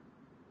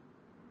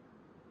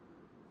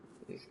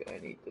 I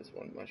need this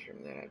one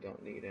mushroom that I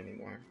don't need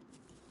anymore.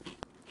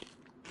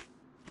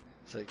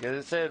 So, cause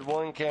it said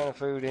 1 can of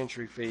food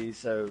entry fee,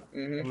 so I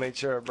made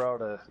sure I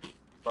brought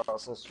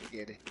some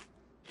spaghetti.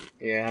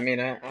 Yeah, I mean,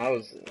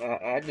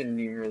 I didn't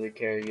even really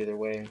care either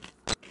way.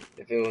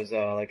 If it was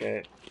like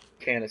a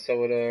can of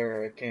soda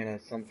or a can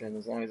of something,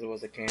 as long as it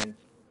was a can.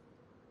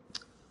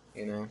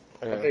 You know,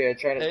 I Yeah. figured I'd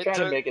try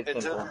to make it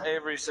It simple. took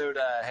every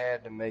soda I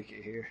had to make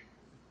it here.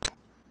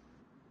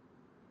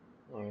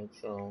 All right,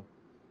 so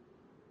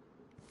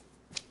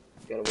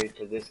gotta wait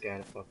for this guy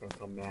to fucking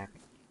come back.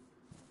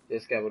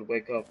 This guy would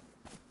wake up.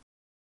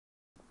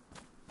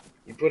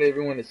 You put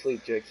everyone to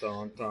sleep,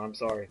 Jigsaw. I'm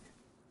sorry.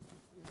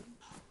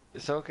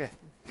 It's okay.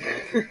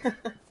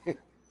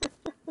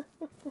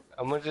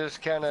 I'm gonna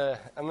just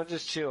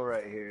chill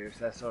right here if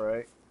that's all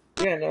right.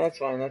 Yeah, no, that's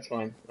fine. That's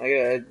fine. I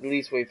gotta at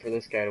least wait for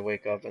this guy to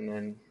wake up, and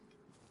then,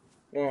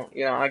 well,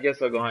 you know, I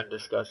guess I'll go ahead and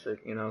discuss it.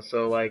 You know,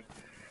 so like,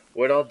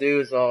 what I'll do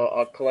is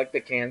I'll collect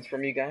the cans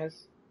from you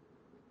guys,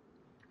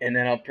 and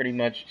then I'll pretty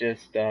much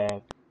just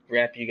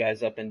wrap you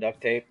guys up in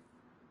duct tape.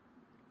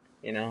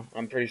 You know,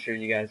 I'm pretty sure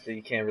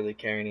you can't really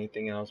carry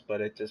anything else,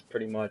 but it just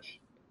pretty much,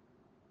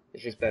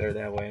 it's just better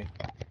that way.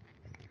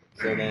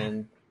 So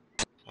then,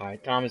 all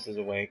right, Thomas is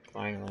awake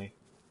finally.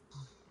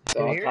 So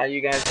Can you I'll hear tie it?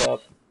 you guys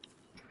up,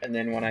 and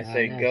then when I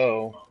say nice.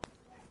 go,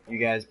 you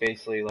guys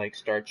basically like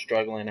start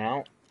struggling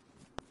out,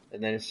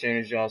 and then as soon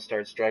as y'all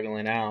start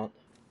struggling out,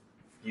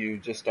 you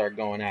just start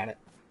going at it.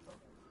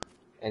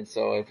 And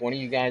so if one of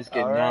you guys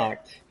get All right.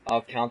 knocked,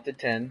 I'll count to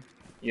 10.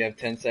 You have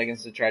 10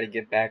 seconds to try to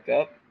get back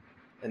up.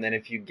 And then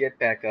if you get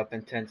back up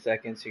in 10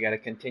 seconds, you got to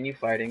continue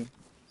fighting.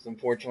 Because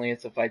unfortunately,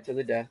 it's a fight to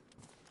the death.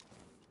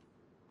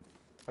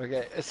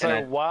 Okay.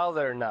 So while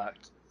they're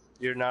knocked,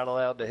 you're not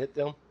allowed to hit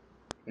them?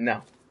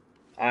 No.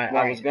 I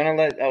Right. was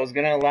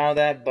gonna allow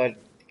that, but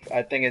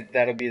I think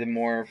that'll be the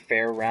more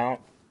fair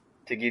route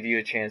to give you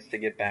a chance to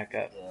get back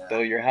up. Yeah. Though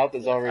your health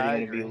is already I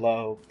going to be agree.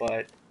 low,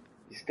 but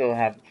you still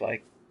have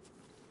like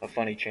a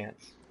funny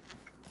chance.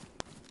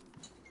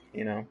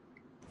 You know?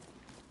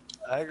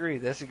 I agree.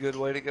 That's a good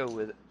way to go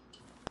with it.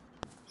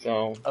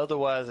 So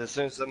Otherwise, as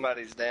soon as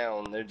somebody's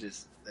down, they're dead.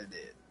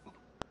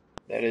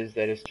 that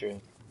is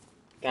true.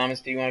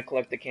 Thomas, do you want to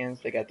collect the cans?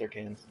 They got their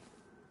cans.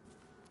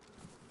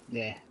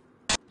 Yeah,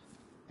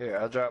 Here,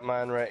 I'll drop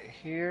mine right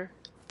here.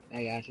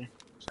 I got you.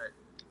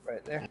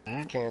 Right there.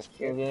 Alright. Cans.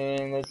 So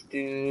then let's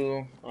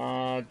do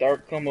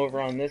Dark come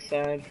over on this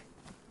side.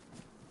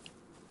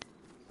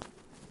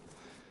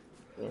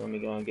 So let me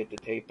go and get the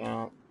tape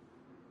out.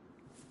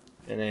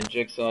 And then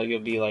Jigsaw, you'll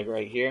be like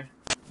right here.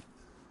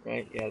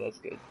 Right? Yeah, that's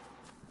good.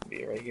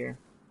 Be right here.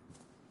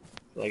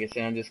 So like I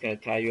said, I'm just gonna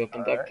tie you up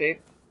in duct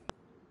tape.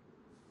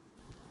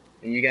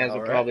 And you guys will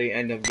Alright. probably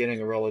end up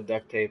getting a roll of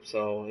duct tape,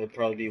 so it'd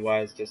probably be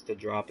wise just to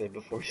drop it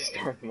before you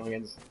start running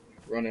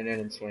in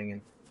and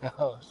swinging.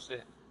 Oh,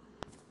 shit.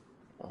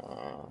 I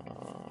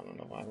don't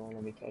know why it won't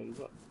let me tie you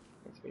up.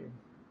 That's weird.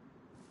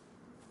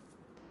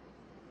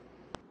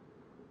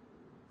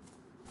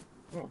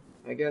 Oh,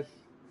 I guess.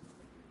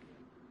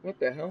 What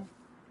the hell?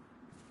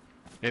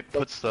 It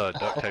puts the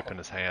duct tape in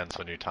his hands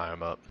when you tie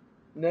him up.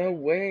 No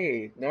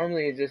way.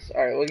 Normally it just.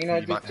 Alright, well, you know,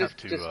 You might have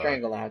to just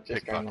strangle out.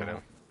 Just strangle pickpocket him.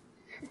 out.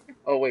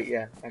 Oh, wait,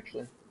 yeah,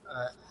 actually.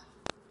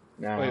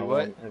 No, Wait,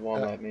 what? It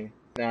won't let me.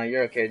 No,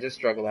 you're okay. Just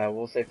struggle out.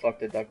 We'll say fuck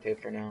the duct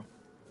tape for now.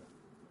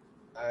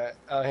 Alright,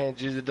 I'll hand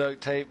you the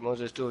duct tape and we'll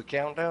just do a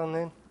countdown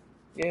then.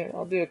 Yeah,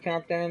 I'll do a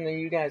countdown, then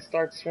you guys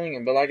start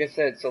swinging. But like I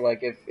said, so like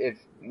if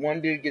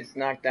one dude gets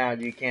knocked out,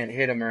 you can't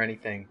hit him or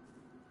anything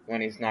when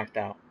he's knocked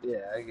out. Yeah,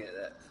 I get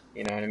that.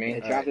 You know what I mean?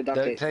 Yeah, drop the duct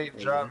tape. Tape There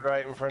you dropped go.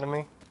 right in front of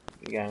me.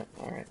 You got it.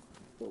 All right.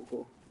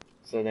 Cool.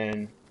 So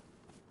then,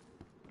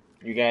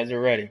 you guys are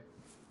ready.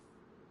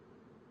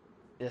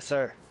 Yes,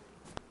 sir.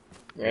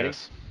 Ready?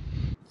 Yes.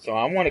 So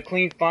I want a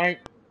clean fight.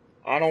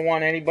 I don't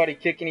want anybody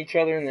kicking each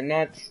other in the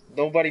nuts.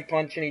 Nobody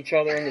punching each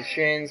other in the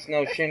shins.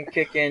 No shin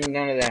kicking.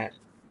 None of that.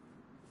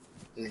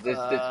 This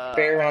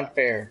fair,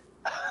 unfair.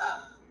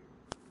 I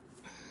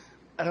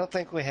don't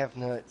think we have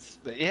nuts,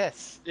 but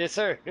yes,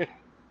 sir.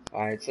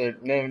 All right. So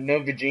no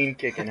vagine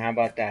kicking. How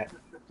about that?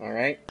 All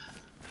right.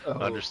 Oh,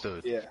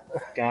 Understood. Yeah.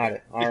 Got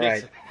it. All Yes,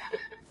 right. sir.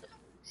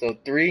 So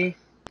 3,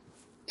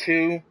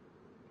 2,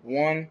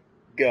 1,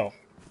 go.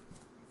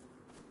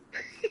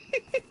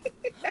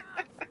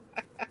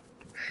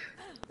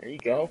 There you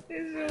go.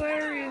 This is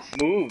hilarious.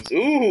 Moves.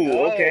 Ooh.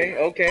 Oh.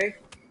 Okay.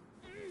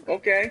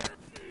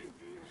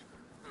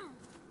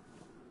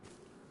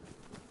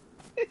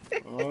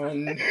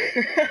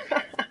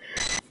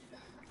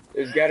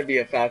 There's got to be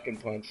a falcon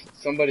punch.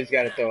 Somebody's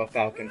got to throw a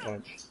falcon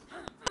punch.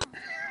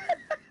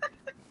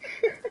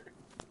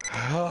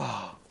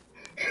 Oh,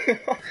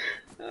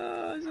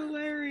 it's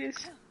hilarious.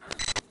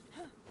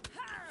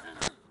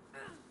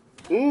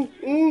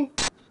 Ooh.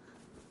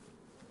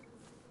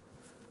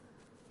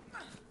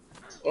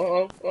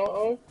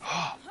 Uh-oh.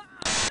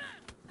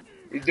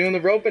 He's doing the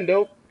rope and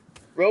dope.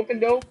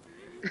 I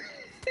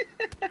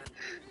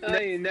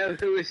don't even know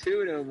who is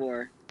who no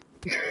more.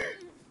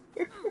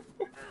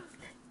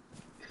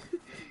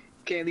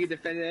 Can't leave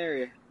defended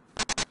area.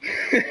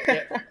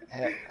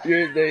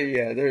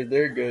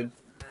 They're good.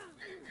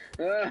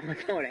 Oh, we're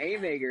going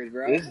haymakers,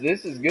 bro.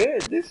 This is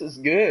good. This is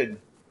good.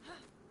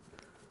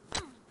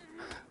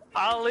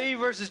 Ali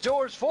versus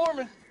George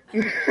Foreman.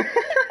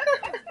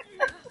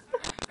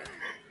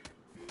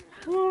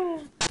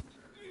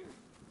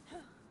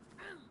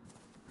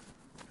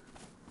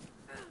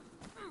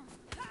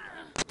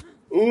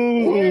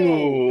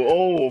 Ooh,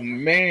 oh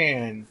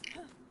man.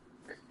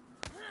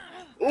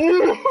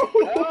 Ooh.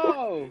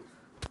 Oh!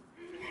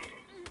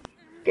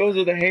 Those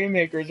are the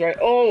haymakers, right?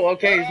 Oh,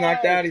 okay, he's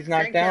knocked out. He's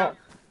knocked Drink out.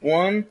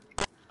 1,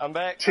 I'm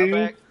back. 2, I'm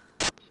back.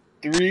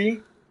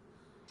 3,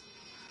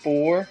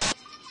 4,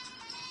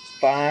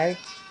 5,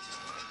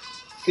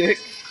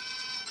 6,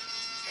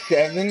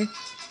 7,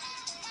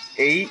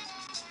 8,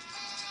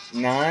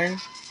 9,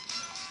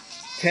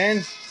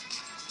 10.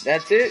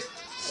 That's it.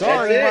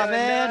 Sorry, That's my it.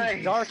 man.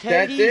 Nice. Dark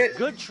That's Hades, it.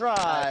 good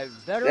try.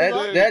 Better That's-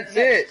 luck that's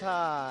next it.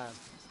 time.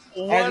 I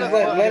just a let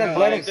fucking him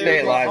fight, stay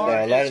dude. My alive heart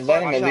though. is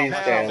Let him at fucking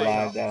least stay pounding.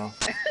 alive though.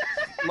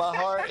 My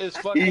heart is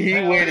fucking He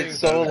pounding. waited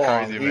so That was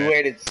long. crazy, He man.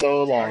 waited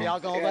so Are long. y'all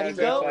gonna Yeah, let him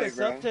good go? fight,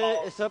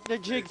 It's up to I-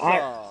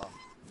 Jigsaw.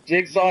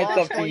 Jigsaw, You it's up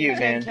lost to on you, your 10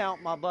 man.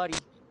 count, my buddy.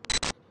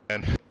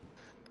 And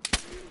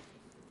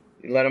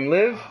You let him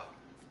live.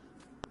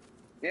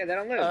 Yeah, they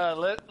don't live. Let him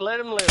live. Let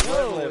him No, live.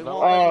 it I'm won't let me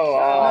Oh,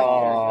 try. oh.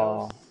 There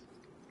it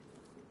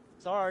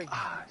goes. Sorry.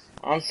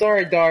 I'm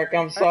sorry, Dark.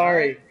 I'm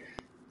sorry.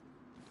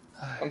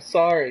 I'm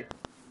sorry.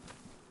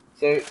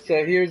 So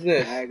here's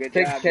this. Alright, good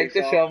Take job, the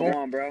Jigsaw. shovel. Come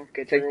on, bro.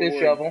 Get Take your this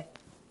reward. shovel.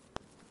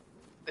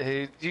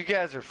 Hey, you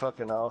guys are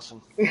fucking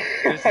awesome. This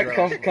is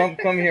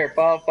come here.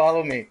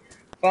 Follow me.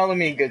 Follow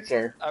me, good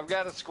sir. I've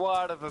got a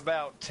squad of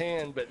about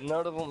 10, but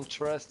none of them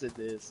trusted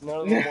this.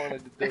 None of them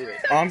wanted to do it.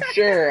 I'm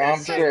sure,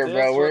 So bro.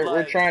 this We're would,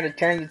 like- trying to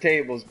turn the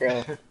tables,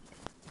 bro.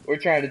 We're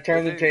trying to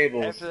turn the Dude,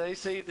 tables. After they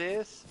see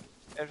this,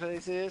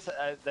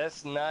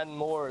 that's 9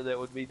 more that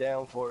would be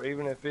down for it,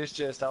 even if it's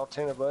just all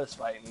 10 of us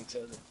fighting each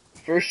other.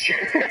 For sure.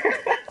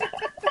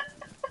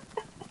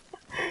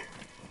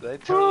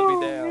 They'd totally be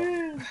Oh,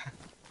 down. man.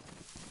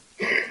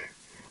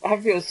 I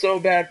feel so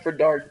bad for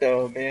Dark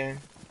though, man.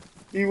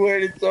 He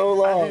waited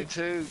so I long. do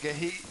too.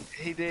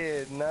 He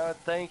did. No,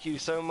 thank you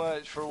so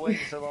much for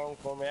waiting so long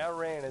for me. I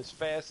ran as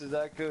fast as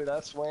I could. I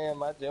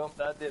swam. I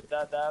jumped. I dipped.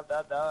 I dived.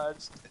 I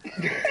dodged.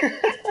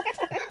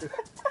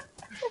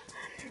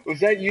 Was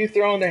that you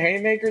throwing the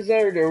haymakers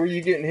out, or were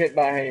you getting hit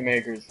by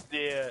haymakers?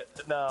 Yeah.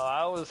 No,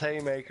 I was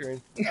haymakering.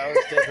 I was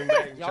stepping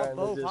back and Y'all trying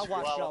both, to I just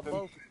watched y'all wallop him.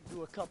 both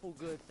do a couple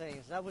good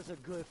things. That was a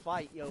good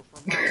fight, yo,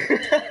 from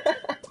my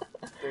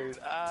Dude,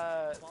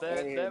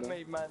 that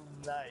made my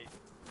night.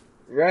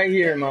 Right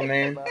here, my That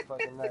man. made my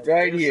fucking night.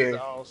 Right This here. is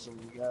awesome,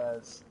 you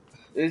guys.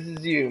 This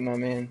is you, my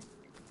man.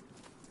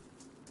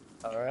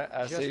 Alright,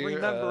 I Just see you.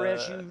 remember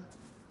as you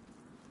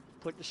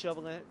put the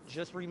shovel in,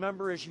 just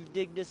remember as you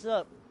dig this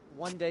up,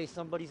 one day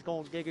somebody's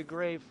gonna dig a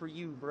grave for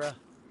you, bruh.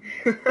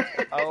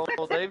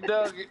 Oh, they've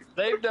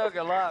dug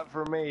a lot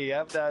for me.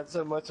 I've died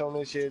so much on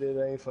this shit,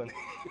 it ain't funny.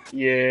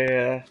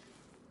 Yeah.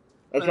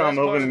 That's why I'm That's part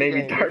hoping of the maybe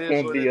game. Dark It is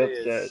won't what be it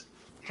upset. is.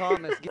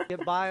 Thomas,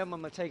 get by him.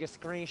 I'm gonna take a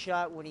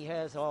screenshot when he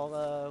has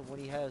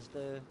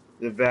the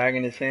The bag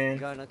in his hand.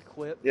 gun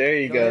equipped. There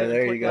you Go go. ahead and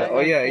There put you go. that Oh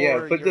yeah, yeah.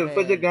 M4 in Put your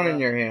the hand, gun in bruh.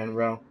 your hand,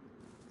 bro.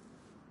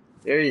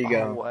 There you Oh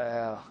go.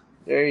 wow.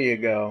 There you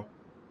go.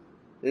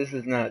 This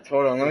is nuts.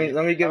 Hold on.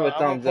 Let me give it a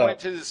thumbs I'm gonna point up.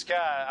 to the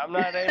sky. I'm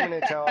not aiming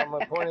at y'all. I'm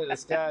gonna point at the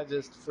sky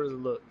just for the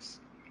looks.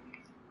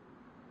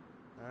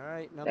 All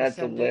right, and I'm That's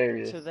gonna send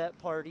hilarious. it to that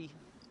party,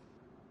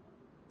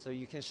 so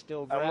you can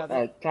still I'm- grab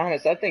it.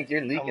 Thomas, I think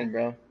you're leaking,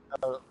 bro.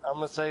 I'm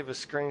gonna save a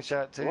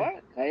screenshot too.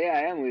 What? Oh, yeah,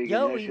 I am leaking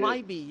Yo, that he shit.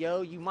 might be.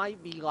 Yo, you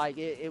might be like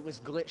it was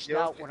glitched Yo.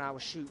 out when I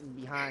was shooting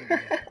behind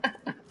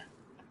you.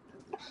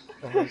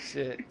 Oh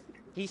shit.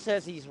 He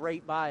says he's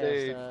right by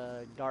Dude.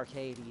 us, Dark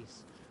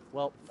Hades.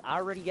 Well, I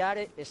already got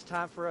it. It's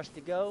time for us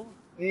to go.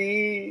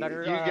 See?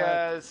 Better, You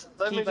guys,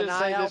 let me keep an just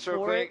say eye this out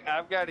real for quick. it.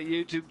 I've got a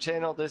YouTube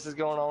channel. This is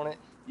going on it.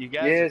 You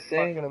guys Yeah, are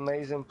same. fucking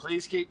amazing.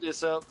 Please keep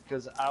this up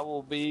because I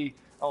will be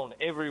on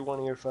every one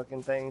of your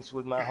fucking things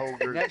with my whole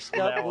group. Next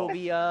from up, now we'll on.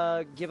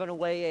 be giving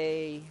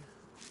away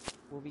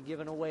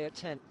a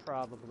tent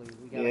probably.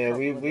 We got a Yeah,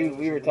 couple of those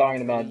we were and talking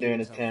don't about really doing a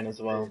use 'em. 10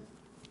 as well.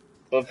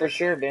 But for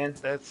sure, man.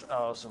 That's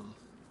awesome.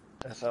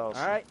 That's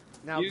awesome. All right,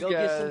 now You go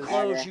get some guys-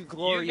 clothes, you You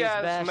glorious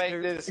guys make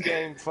bastard. this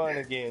game fun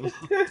again.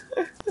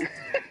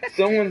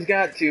 Someone's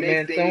got to, Make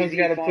man. Someone's DayZ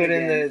got to fun put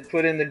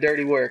again. in the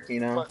dirty work, you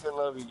know. Fucking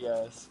love you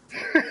guys.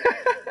 You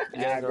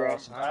guys Alright, are bro.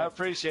 awesome. Alright. I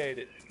appreciate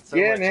it so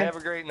Yeah, much. man. Have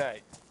a great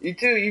night. You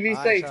too. You be All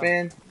right, safe, so-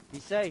 man. Be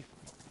safe.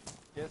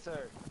 Yes,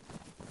 sir.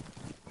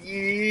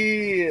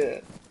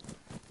 Yeah.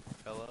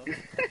 hello.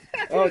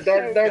 Oh, He's Dark's so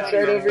right funny,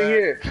 over man.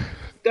 here.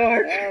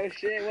 Dark. Oh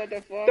shit, what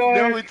the fuck? Dark.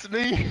 No, it's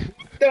me.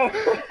 Dark.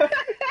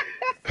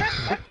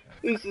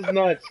 This is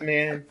nuts,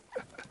 man.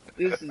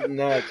 This is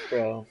nuts,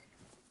 bro.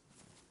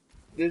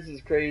 This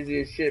is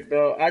crazy as shit,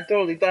 bro. I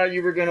totally thought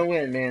you were gonna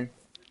win, man.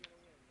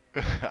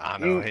 I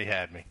know he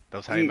had me.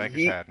 Those haymakers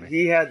he, had me.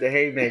 he had the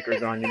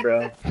haymakers on you,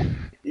 bro.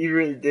 He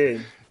really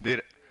did.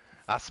 Dude,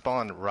 I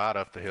spawned right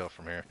up the hill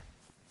from here.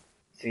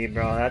 See,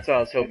 bro, that's what I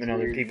was hoping That's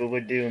other weird. people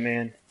would do,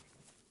 man.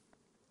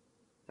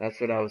 That's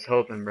what I was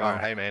hoping, bro. All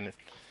right, hey man,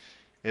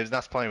 it was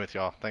nice playing with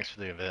y'all. Thanks for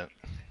the event.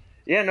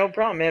 Yeah, no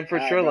problem, man. For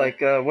Alright, sure.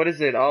 bro. Like, what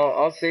is it?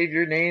 I'll save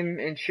your name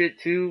and shit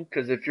too,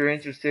 because if you're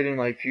interested in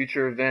like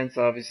future events,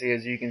 obviously,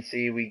 as you can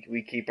see,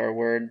 we keep our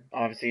word.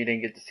 Obviously, you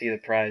didn't get to see the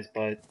prize,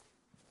 but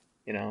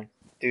you know,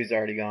 dude's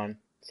already gone.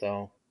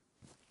 So,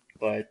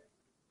 but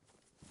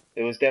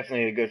it was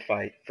definitely a good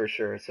fight for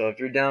sure. So if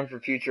you're down for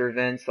future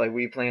events, like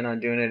we plan on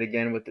doing it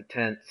again with the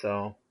tent.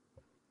 So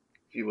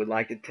if you would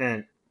like a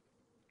tent,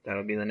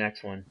 that'll be the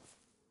next one.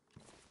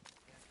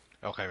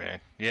 Okay, man.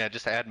 Yeah,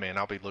 just add me, and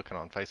I'll be looking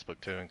on Facebook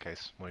too in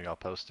case one of y'all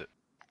post it.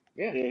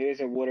 Yeah. Yeah,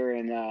 here's a water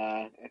and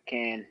a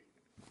can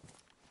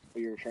for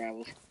your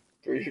travels.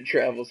 For your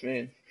travels,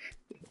 man.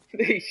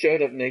 They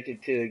showed up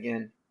naked too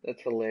again.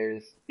 That's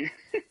hilarious.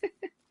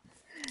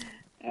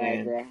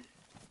 Alright, bro.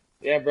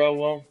 Yeah, bro.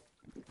 Well,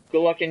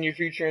 good luck in your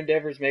future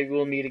endeavors. Maybe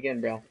we'll meet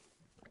again, bro.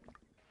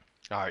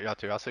 Alright, y'all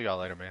too. I'll see y'all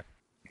later, man.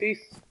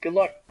 Peace. Good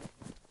luck.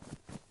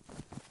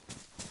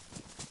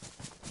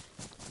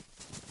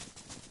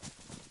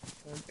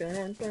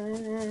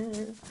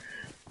 Alright,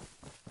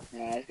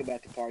 let's go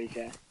back to party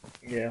chat.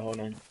 Yeah, hold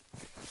on.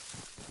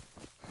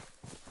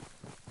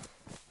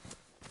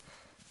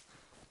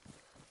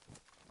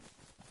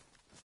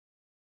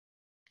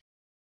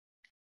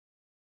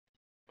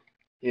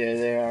 Yeah,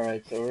 they're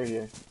alright, so we're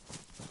here.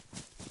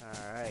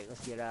 Alright,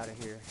 let's get out of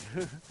here.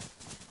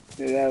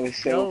 Dude, that was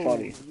so Yo,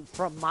 funny.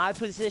 from my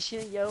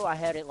position, yo, I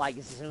had it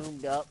like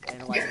zoomed up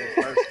and like the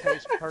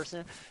first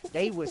person,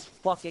 they was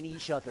fucking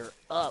each other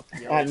up,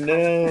 yo. I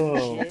know.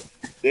 Shit.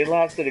 They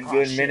lasted a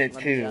good Shit, minute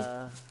let too. me,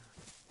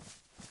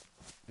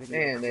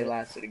 video Man, they clip.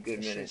 lasted a good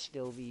It should minute.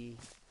 still be.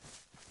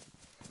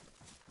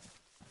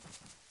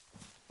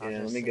 Yeah,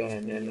 let me go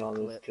ahead and end all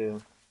this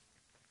too.